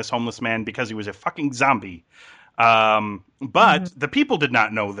shooting this homeless man because he was a fucking zombie. But the people did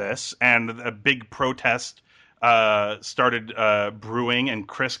not know this, and a big protest started brewing, and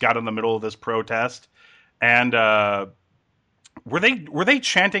Chris got in the middle of this protest. And were they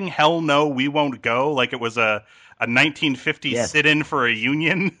chanting "Hell no, we won't go" like it was a 1950s sit-in for a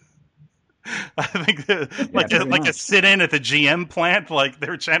union? I think like a sit-in at the GM plant, like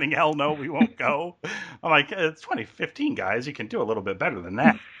they're chanting "Hell no, we won't go." I'm like, it's 2015, guys. You can do a little bit better than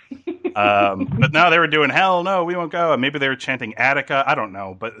that. But now they were doing "Hell no, we won't go." Maybe they were chanting Attica. I don't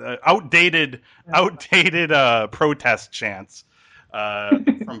know, but outdated protest chants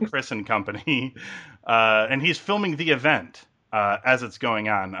from Chris and company. And he's filming the event as it's going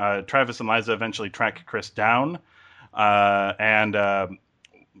on. Travis and Liza eventually track Chris down, and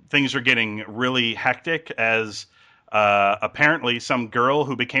things are getting really hectic as apparently some girl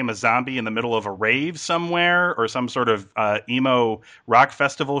who became a zombie in the middle of a rave somewhere, or some sort of emo rock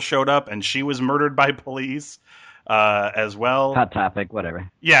festival, showed up, and she was murdered by police. as well. Hot Topic, whatever.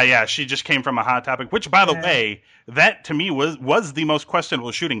 Yeah, she just came from a Hot Topic, which, by the way, that to me was the most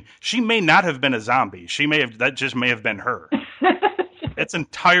questionable shooting. She may not have been a zombie. That just may have been her. It's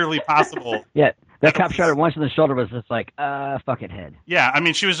entirely possible. Yeah, that cop shot her once in the shoulder was just like, fuck it, head. Yeah, I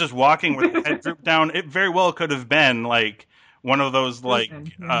mean, she was just walking with her head drooped down. It very well could have been like one of those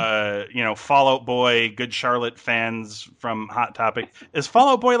Fall Out Boy, Good Charlotte fans from Hot Topic. Is Fall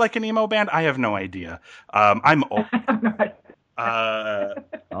Out Boy like an emo band? I have no idea. I'm old.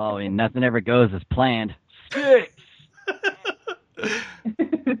 Nothing ever goes as planned. But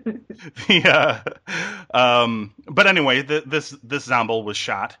anyway, this Zomble was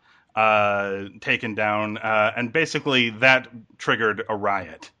shot, taken down, and basically that triggered a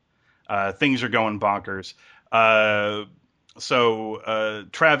riot. Things are going bonkers. So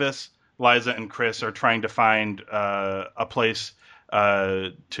Travis, Liza, and Chris are trying to find a place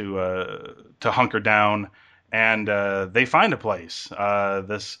to hunker down, and they find a place.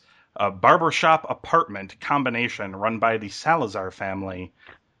 This barbershop apartment combination run by the Salazar family.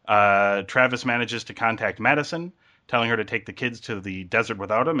 Travis manages to contact Madison, telling her to take the kids to the desert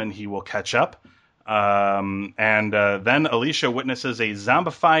without him, and he will catch up. And then Alicia witnesses a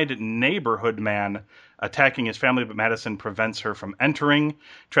zombified neighborhood man attacking his family, but Madison prevents her from entering.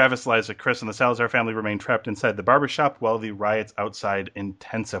 Travis, Liza, Chris, and the Salazar family remain trapped inside the barbershop while the riots outside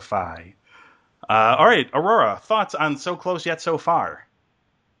intensify. All right, Aurora, thoughts on So Close Yet So Far?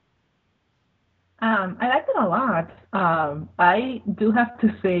 I liked it a lot. I do have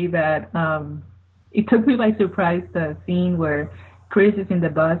to say that it took me by surprise, the scene where Chris is in the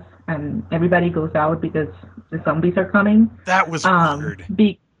bus and everybody goes out because the zombies are coming. That was weird.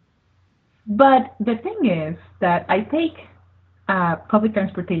 But the thing is that I take public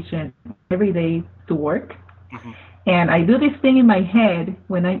transportation every day to work, and I do this thing in my head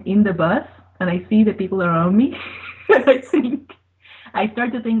when I'm in the bus and I see the people around me. I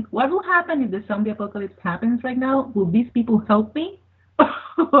start to think, what will happen if the zombie apocalypse happens right now? Will these people help me?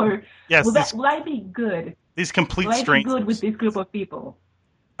 Or will I be good? These complete will strangers. I be good with this group of people?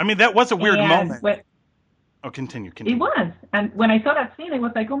 I mean, that was a weird moment. Continue. It was. And when I saw that scene, I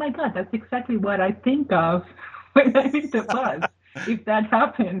was like, oh my God, that's exactly what I think of when I'm in the bus, if that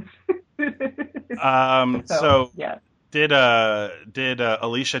happens. Did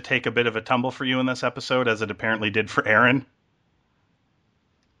Alicia take a bit of a tumble for you in this episode, as it apparently did for Aaron?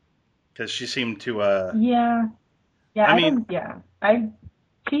 Because she seemed to. This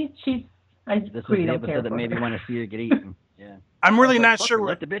was the episode that made me want to see her get eaten. Yeah. I'm really not sure.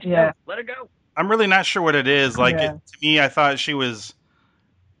 Let the bitch go. Let her go. I'm really not sure what it is. To me, I thought she was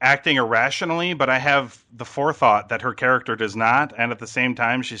acting irrationally, but I have the forethought that her character does not, and at the same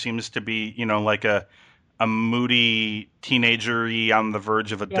time, she seems to be, like a moody teenager-y on the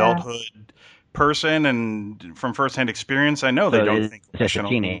verge of adulthood person. And from firsthand experience, I know they don't think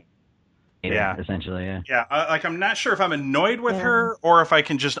rationally. Essentially, yeah. Yeah, I'm not sure if I'm annoyed with her or if I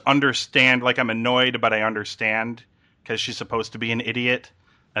can just understand. I'm annoyed, but I understand because she's supposed to be an idiot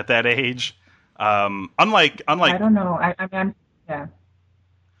at that age. Unlike I don't know.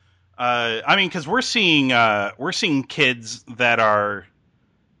 Because we're seeing kids that are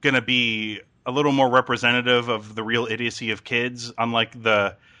going to be a little more representative of the real idiocy of kids, unlike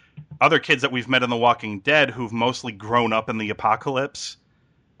the other kids that we've met in The Walking Dead who've mostly grown up in the apocalypse.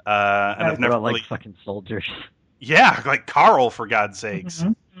 And I've never really... like fucking soldiers. Yeah, like Carl, for God's sakes.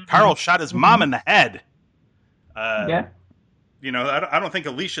 Carl shot his mom in the head. I don't think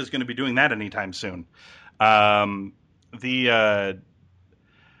Alicia's going to be doing that anytime soon. That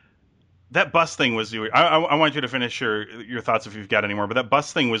bus thing was weird. I want you to finish your thoughts if you've got any more, but that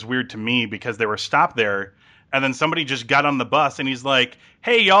bus thing was weird to me because they were stopped there, and then somebody just got on the bus, and he's like,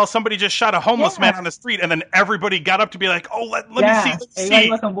 hey, y'all, somebody just shot a homeless man on the street, and then everybody got up to be like, oh, let me see.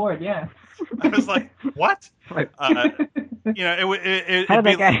 Everybody was on board, I was like, what? How did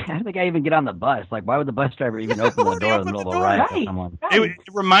that guy even get on the bus? Like, why would the bus driver even open the door in the middle of a riot for someone? It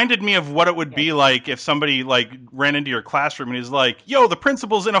reminded me of what it would be like if somebody ran into your classroom and he's like, yo, the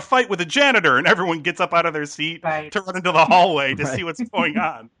principal's in a fight with a janitor, and everyone gets up out of their seat to run into the hallway to see what's going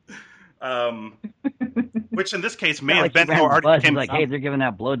on. Which in this case may have been how Artie became like, hey, they're giving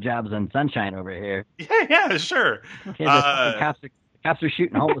out blowjobs and sunshine over here. Yeah, sure. Okay, the cops are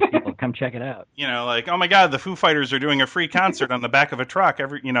shooting homeless people. Come check it out. Oh my God, the Foo Fighters are doing a free concert on the back of a truck.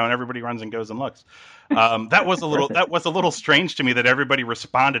 And everybody runs and goes and looks. That was a little strange to me that everybody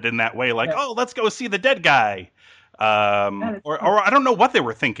responded in that way. Oh, let's go see the dead guy. Or I don't know what they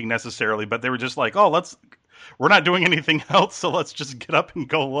were thinking necessarily, but they were just like, oh, we're not doing anything else, so let's just get up and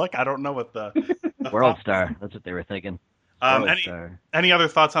go look. I don't know what the World Star. That's what they were thinking. Any other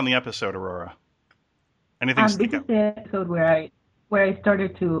thoughts on the episode, Aurora? Anything This stick is out? the episode where I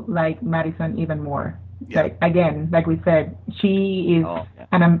started to like Madison even more. Yeah. Like again, like we said, she is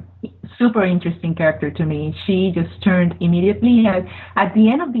super interesting character to me. She just turned immediately. At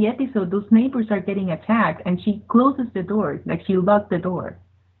the end of the episode, those neighbors are getting attacked, and she closes the door, like she locked the door.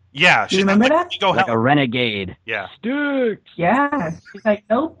 Yeah, Do you remember that? Go Like hell. a renegade. Yeah. Sticks. Yeah, she's like,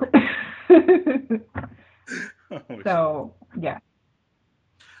 nope. Oh, So yeah.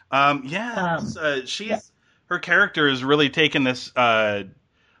 Her character has really taken this,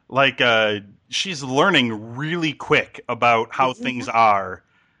 she's learning really quick about how things are.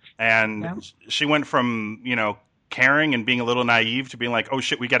 And she went from, caring and being a little naive to being like, oh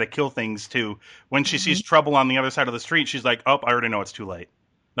shit, we got to kill things too. When she sees trouble on the other side of the street, she's like, oh, I already know it's too late.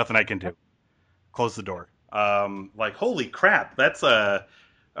 Nothing I can do. Close the door. Holy crap. That's her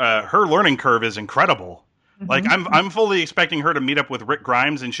learning curve is incredible. Like I'm fully expecting her to meet up with Rick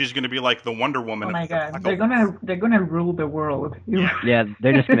Grimes, and she's going to be like the Wonder Woman. Oh my god, they're gonna rule the world. Yeah,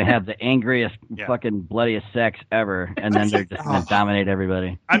 they're just gonna have the angriest, fucking bloodiest sex ever, and then they're just gonna dominate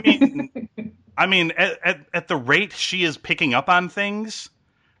everybody. I mean, at the rate she is picking up on things,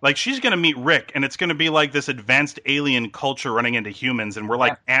 like she's going to meet Rick, and it's going to be like this advanced alien culture running into humans, and we're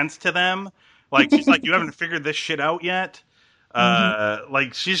like ants to them. Like she's like, you haven't figured this shit out yet.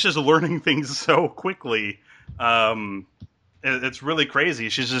 Like she's just learning things so quickly. It's really crazy.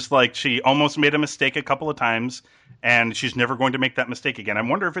 She's just like, she almost made a mistake a couple of times, and she's never going to make that mistake again. I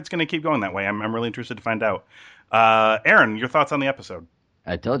wonder if it's going to keep going that way. I'm really interested to find out. Aaron, your thoughts on the episode?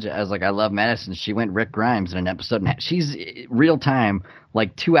 I told you, I was like, I love Madison. She went Rick Grimes in an episode, and she's real time,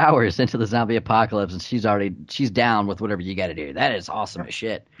 like 2 hours into the zombie apocalypse, and she's down with whatever you got to do. That is awesome as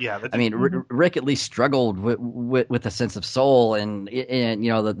shit. Yeah, I mean, Rick at least struggled with a sense of soul and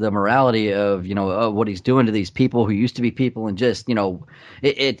the morality of of what he's doing to these people who used to be people, and just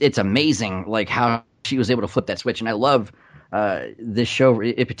it's amazing like how she was able to flip that switch, and I love. This show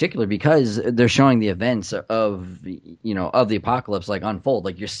in particular because they're showing the events of the apocalypse like unfold.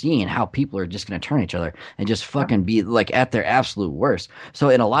 Like you're seeing how people are just going to turn each other and just fucking be like at their absolute worst. So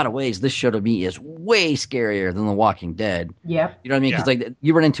in a lot of ways, this show to me is way scarier than The Walking Dead. Yep. You know what I mean? Because like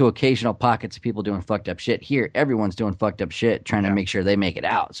you run into occasional pockets of people doing fucked up shit. Here, everyone's doing fucked up shit, trying to make sure they make it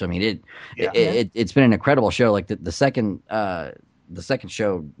out. So I mean, it's been an incredible show. Like the second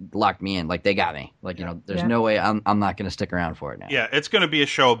show locked me in. Like they got me. Like there's no way I'm not going to stick around for it now. Yeah, it's going to be a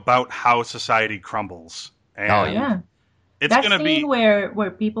show about how society crumbles. And it's that going to be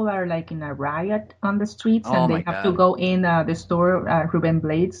where people are like in a riot on the streets and they have to go in the store, Ruben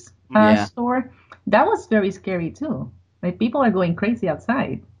Blades store. That was very scary too. Like people are going crazy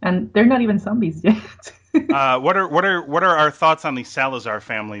outside, and they're not even zombies yet. What are our thoughts on the Salazar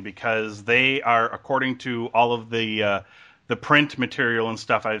family? Because they are, according to all of the print material and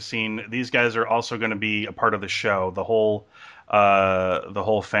stuff I've seen, these guys are also going to be a part of the show. The whole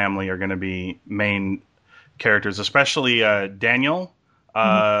family are going to be main characters, especially Daniel,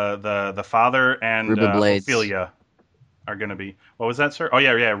 the father, and Ophelia are going to be. What was that, sir? Oh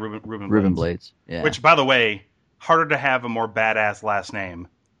yeah, Ruben Blades. Yeah. Which, by the way, harder to have a more badass last name.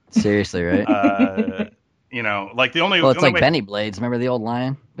 Seriously, right? Like the only. Well, it's the only like way, Benny Blades. Remember the old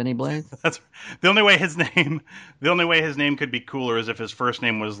lion, Benny Blades? That's the only way his name could be cooler is if his first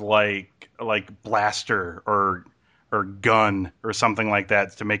name was like Blaster or Gun or something like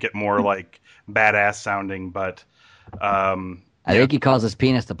that to make it more like badass sounding. But I think he calls his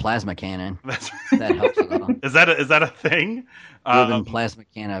penis the plasma cannon. That helps a little. Is that a thing? Ruben plasma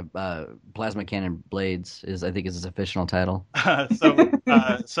cannon Blades is his official title.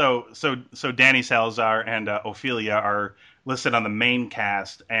 So Danny Salazar and Ophelia are listed on the main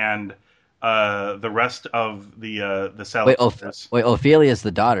cast, and the rest of the Salazars. Wait, Ophelia's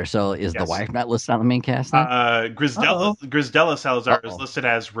the daughter, so is the wife not listed on the main cast? Grizdella Salazar is listed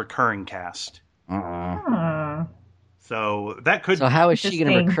as recurring cast. So that could. So how is she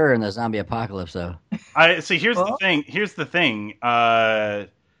going to recur in the zombie apocalypse, though? Here's the thing.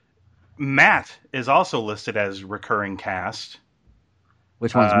 Matt is also listed as recurring cast.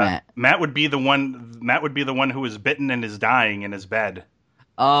 Which one's Matt? Matt would be the one who is bitten and is dying in his bed.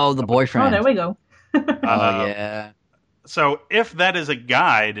 Oh, the boyfriend. Oh, there we go. Yeah. So if that is a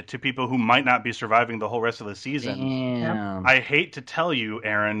guide to people who might not be surviving the whole rest of the season, I hate to tell you,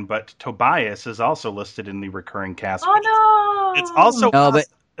 Aaron, but Tobias is also listed in the recurring cast. Oh no! It's also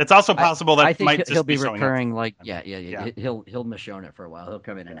it's also possible that I think he'll be recurring. Like he'll Michonne it for a while. He'll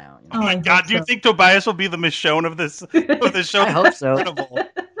come in and out. Oh my god! Do you think Tobias will be the Michonne of this show? I hope so.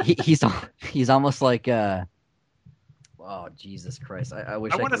 He's almost like Oh, Jesus Christ! I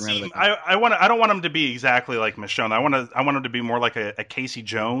wish I I want could to remember see. that. I don't want him to be exactly like Michonne. I want him to be more like a Casey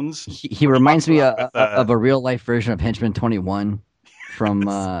Jones. He reminds me With, of a real life version of Henchman 21 from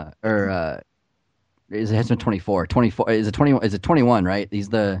is it Henchman 24? 24 is it 21? Is it 21? Right? He's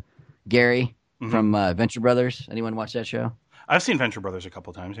the Gary from Venture Brothers. Anyone watch that show? I've seen Venture Brothers a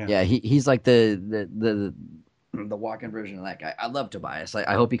couple times. Yeah. Yeah, he's like the walk-in version of that guy. I love Tobias.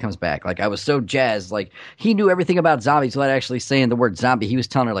 I hope he comes back. Like I was so jazzed. Like he knew everything about zombies without actually saying the word zombie. He was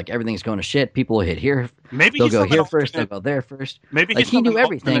telling her like everything's going to shit. People will hit here. Maybe they'll he's go an here first. alternate- They'll go there first. Maybe Like he's he knew an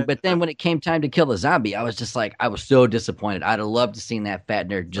everything. alternate- But then when it came time to kill the zombie, I was just like, I was so disappointed. I'd have loved to seen that fat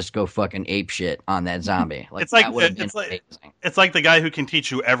nerd just go fucking ape shit on that zombie. Like It's like that would have been it's like amazing. it's like the guy who can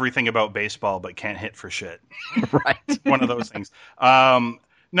teach you everything about baseball but can't hit for shit. Right. One of those things.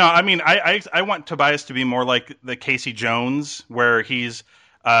 No, I mean, I want Tobias to be more like the Casey Jones, where he's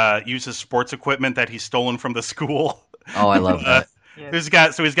uses sports equipment that he's stolen from the school. Oh, I love that. He's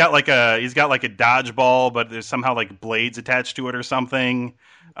got like a dodgeball, but there's somehow like blades attached to it or something.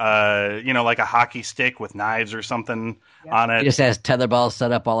 Like a hockey stick with knives or something on He it. just has tether balls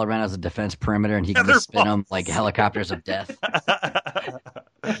set up all around as a defense perimeter, and he can just spin them like helicopters of death.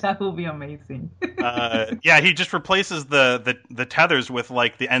 That will be amazing. He just replaces the tethers with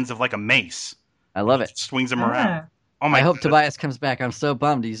like the ends of like a mace. I love it. Swings them around. Ah, Oh my! I hope God. Tobias comes back. I'm so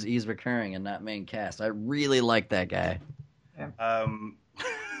bummed he's recurring and not main cast. I really like that guy.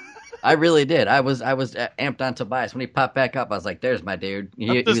 I really did. I was amped on Tobias when he popped back up. I was like, "There's my dude."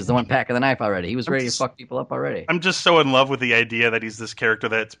 He was the one packing the knife already. He was ready to fuck people up already. I'm just so in love with the idea that he's this character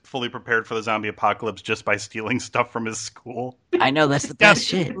that's fully prepared for the zombie apocalypse just by stealing stuff from his school. I know that's the He's got best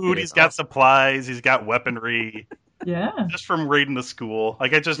shit. food, he's got supplies, he's got weaponry, yeah. just from raiding the school.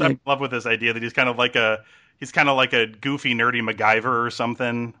 Like I'm in love with this idea that he's kind of like a goofy, nerdy MacGyver or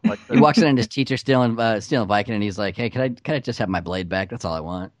something. Like He walks in and his teacher stealing Viking, and he's like, "Hey, can I just have my blade back? That's all I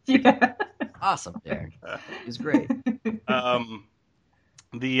want." Yeah. Awesome, Derek. He's great.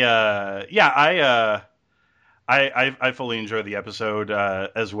 I fully enjoyed the episode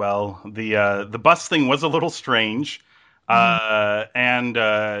as well. The bus thing was a little strange,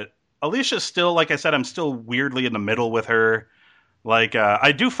 and Alicia's still, like I said, I'm still weirdly in the middle with her. Like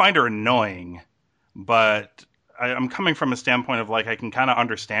I do find her annoying, but I'm coming from a standpoint of like I can kind of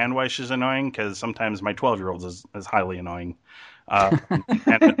understand why she's annoying because sometimes my 12-year-old is highly annoying. And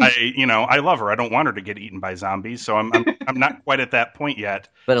I love her. I don't want her to get eaten by zombies, so I'm not quite at that point yet.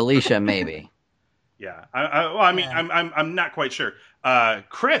 But Alicia, maybe. Yeah, I'm not quite sure.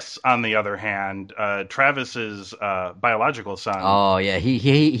 Chris, on the other hand, Travis's biological son. Oh yeah,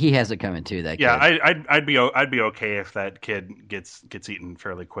 he has it coming too. That kid. Yeah, I'd be okay if that kid gets eaten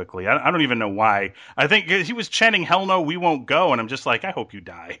fairly quickly. I don't even know why. I think he was chanting "Hell no, we won't go," and I'm just like, I hope you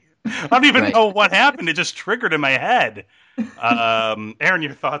die. I don't even know what happened. It just triggered in my head. Aaron,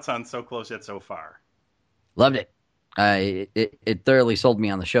 your thoughts on So Close Yet So Far? Loved it. It thoroughly sold me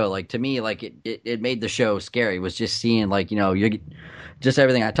on the show. Like to me, like it made the show scary. Was just seeing like you're just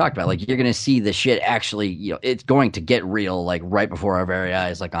everything I talked about. Like you're gonna see the shit actually. It's going to get real like right before our very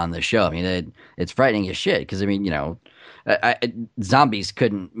eyes. Like on the show. I mean, it's frightening as shit because I mean zombies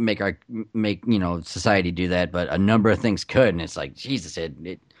couldn't make society do that, but a number of things could, and it's like Jesus.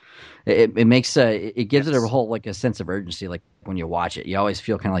 It makes it gives it a whole like a sense of urgency. Like when you watch it, you always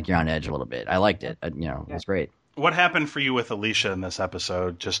feel kind of like you're on edge a little bit. I liked it. It was great. What happened for you with Alicia in this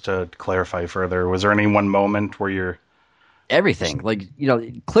episode? Just to clarify further, was there any one moment where you're everything? Like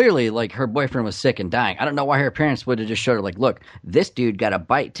clearly, like her boyfriend was sick and dying. I don't know why her parents would have just showed her like, look, this dude got a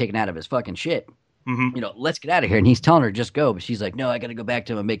bite taken out of his fucking shit. Mm-hmm. Let's get out of here. And he's telling her just go, but she's like, no, I got to go back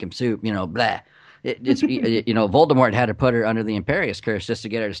to him and make him soup. Blah. It's Voldemort had to put her under the Imperius curse just to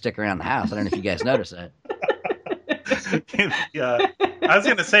get her to stick around the house. I don't know if you guys noticed that. Yeah, I was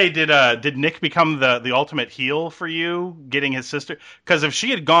gonna say, did Nick become the ultimate heel for you, getting his sister? Because if she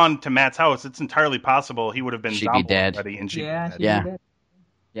had gone to Matt's house, it's entirely possible he would have been She'd be dead. already, and she'd be Yeah. dead.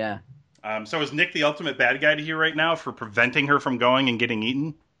 Yeah. So is Nick the ultimate bad guy to you right now for preventing her from going and getting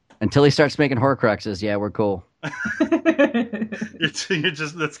eaten? Until he starts making Horcruxes, yeah, we're cool. You're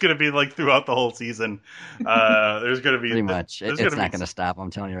just that's gonna be like throughout the whole season. There's gonna be Pretty much. It's not gonna stop. I'm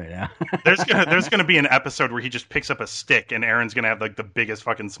telling you right now. there's gonna be an episode where he just picks up a stick and Aaron's gonna have like the biggest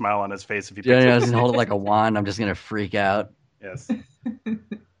fucking smile on his face if he picks I up was gonna hold it like a wand. I'm just gonna freak out, Yes. come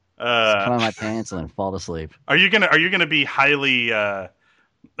on my pants, and then fall to sleep. Are you gonna be highly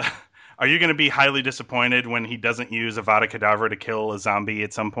are you gonna be highly disappointed when he doesn't use Avada Kedavra to kill a zombie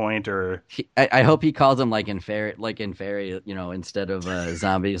at some point? Or I hope he calls them like in fairy, instead of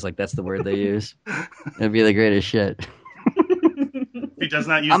zombies. Like that's the word they use. It'd be the greatest shit. he does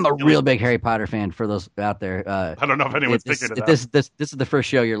not use. I'm a real big Harry Potter fan. For those out there, I don't know if anyone's figured it out. This is the first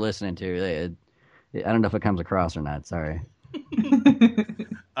show you're listening to. I don't know if it comes across or not. Sorry.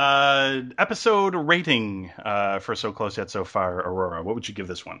 Episode rating for So Close Yet So Far, Aurora. What would you give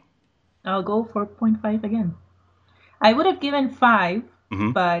this one? I'll go 4.5 again. I would have given 5,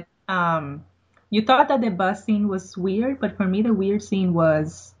 but you thought that the bus scene was weird, but for me the weird scene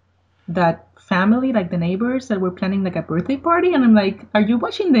was that family, like the neighbors that were planning like a birthday party, and I'm like, are you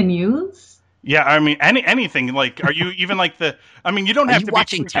watching the news? Yeah, I mean, anything. Like, are you even like the? I mean, you don't have to be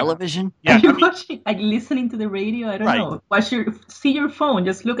watching television. Yeah, are you watching, like listening to the radio? I don't know. See your phone.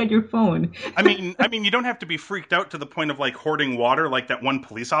 Just look at your phone. I mean, you don't have to be freaked out to the point of like hoarding water, like that one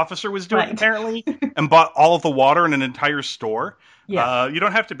police officer was doing apparently, and bought all of the water in an entire store. Yeah, you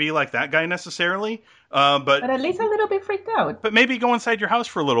don't have to be like that guy necessarily. But at least a little bit freaked out. But maybe go inside your house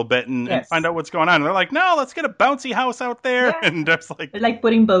for a little bit and find out what's going on. And they're like, no, let's get a bouncy house out there. Yeah. And that's like... They're like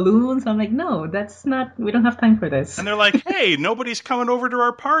putting balloons. I'm like, no, that's not... We don't have time for this. And they're like, hey, nobody's coming over to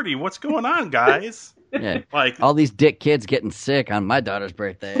our party. What's going on, guys? Yeah, like all these dick kids getting sick on my daughter's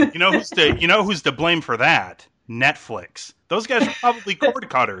birthday. You know who's to blame for that? Netflix. Those guys were probably cord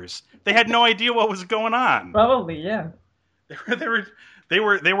cutters. They had no idea what was going on. Probably, yeah. They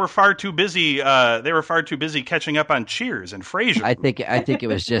were far too busy. They were far too busy catching up on Cheers and Frasier. I think it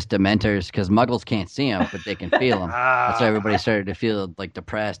was just Dementors because Muggles can't see them, but they can feel them. That's why everybody started to feel like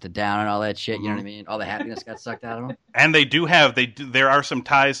depressed and down and all that shit. You know what I mean? All the happiness got sucked out of them. And there are some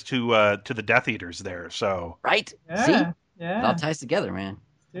ties to the Death Eaters there. So right, yeah, see, yeah, it all ties together, man.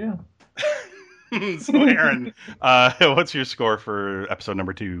 Yeah. So Aaron, what's your score for episode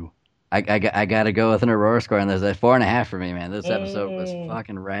number 2? I got to go with an Aurora score, and there's a 4.5 for me, man. This episode was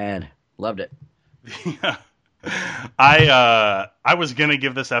fucking rad. Loved it. Yeah. I was gonna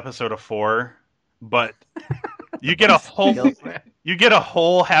give this episode a 4, but you get a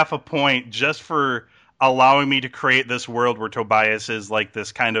whole half a point just for allowing me to create this world where Tobias is like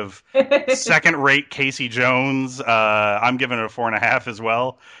this kind of second-rate Casey Jones. I'm giving it a 4.5 as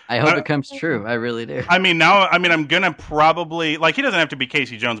well. I hope it comes true. I really do. I'm gonna probably like he doesn't have to be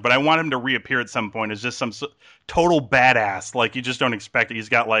Casey Jones, but I want him to reappear at some point as just some total badass. Like you just don't expect it. He's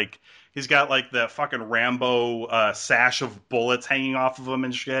got like the fucking Rambo sash of bullets hanging off of him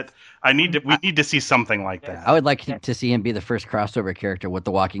and shit. We need to see something like that. I would like to see him be the first crossover character with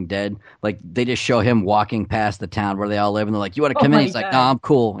The Walking Dead. Like they just show him walking past the town where they all live, and they're like, "You want to come in?" He's like, "No, I'm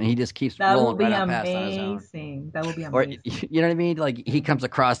cool," and he just keeps rolling right on past on his own. That would be amazing. Or you know what I mean? Like he comes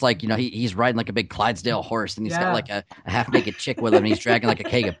across like he's riding like a big Clydesdale horse, and he's got like a half naked chick with him, and he's dragging like a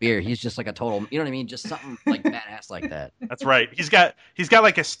keg of beer. He's just like a total, you know what I mean? Just something like badass like that. That's right. He's got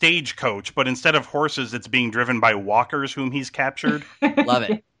like a stagecoach, but instead of horses, it's being driven by walkers whom he's captured. Love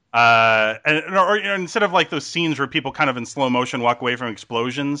it. Or instead of like those scenes where people kind of in slow motion walk away from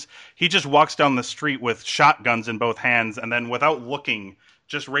explosions, he just walks down the street with shotguns in both hands, and then without looking,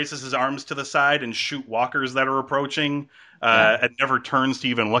 just races his arms to the side and shoot walkers that are approaching. And never turns to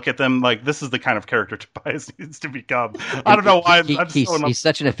even look at them. Like this is the kind of character Tobias needs to become. I don't know why. He's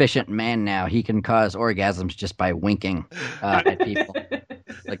such an efficient man now. He can cause orgasms just by winking at people.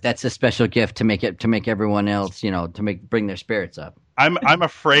 Like that's a special gift to make everyone else, bring their spirits up. I'm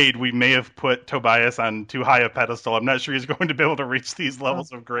afraid we may have put Tobias on too high a pedestal. I'm not sure he's going to be able to reach these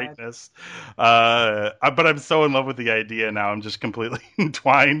levels of greatness. But I'm so in love with the idea now. I'm just completely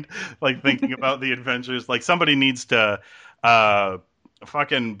entwined, like thinking about the adventures. Like somebody needs to.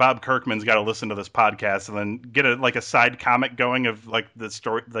 Fucking Bob Kirkman's got to listen to this podcast and then get a side comic going of like the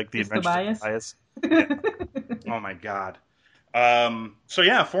story, like the adventures of Tobias. Yeah. Oh my god. So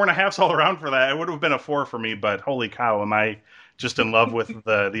yeah, 4.5 all around for that. It would have been a 4 for me, but holy cow, am I just in love with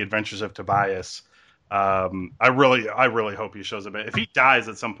the adventures of Tobias. I really hope he shows up. If he dies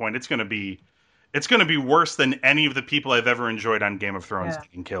at some point, it's gonna be worse than any of the people I've ever enjoyed on Game of Thrones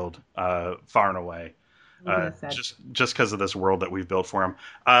getting killed, far and away. Just because of this world that we've built for him.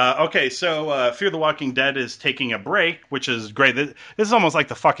 Okay, so Fear the Walking Dead is taking a break, which is great. This is almost like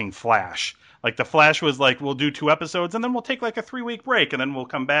the fucking Flash. Like the Flash was like, we'll do 2 episodes and then we'll take like a 3-week break and then we'll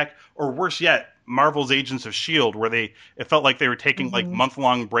come back. Or worse yet, Marvel's Agents of S.H.I.E.L.D., where it felt like they were taking like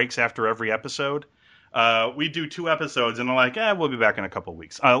month-long breaks after every episode. We do 2 episodes and they're like, we'll be back in a couple of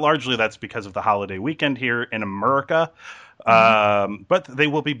weeks. Largely that's because of the holiday weekend here in America. But they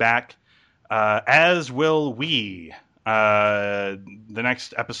will be back. As will we. The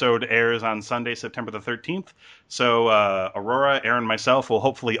next episode airs on Sunday, September the 13th. So Aurora, Aaron, myself will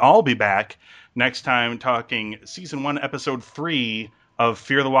hopefully all be back next time talking Season 1, Episode 3 of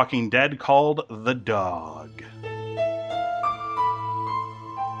Fear the Walking Dead called The Dog.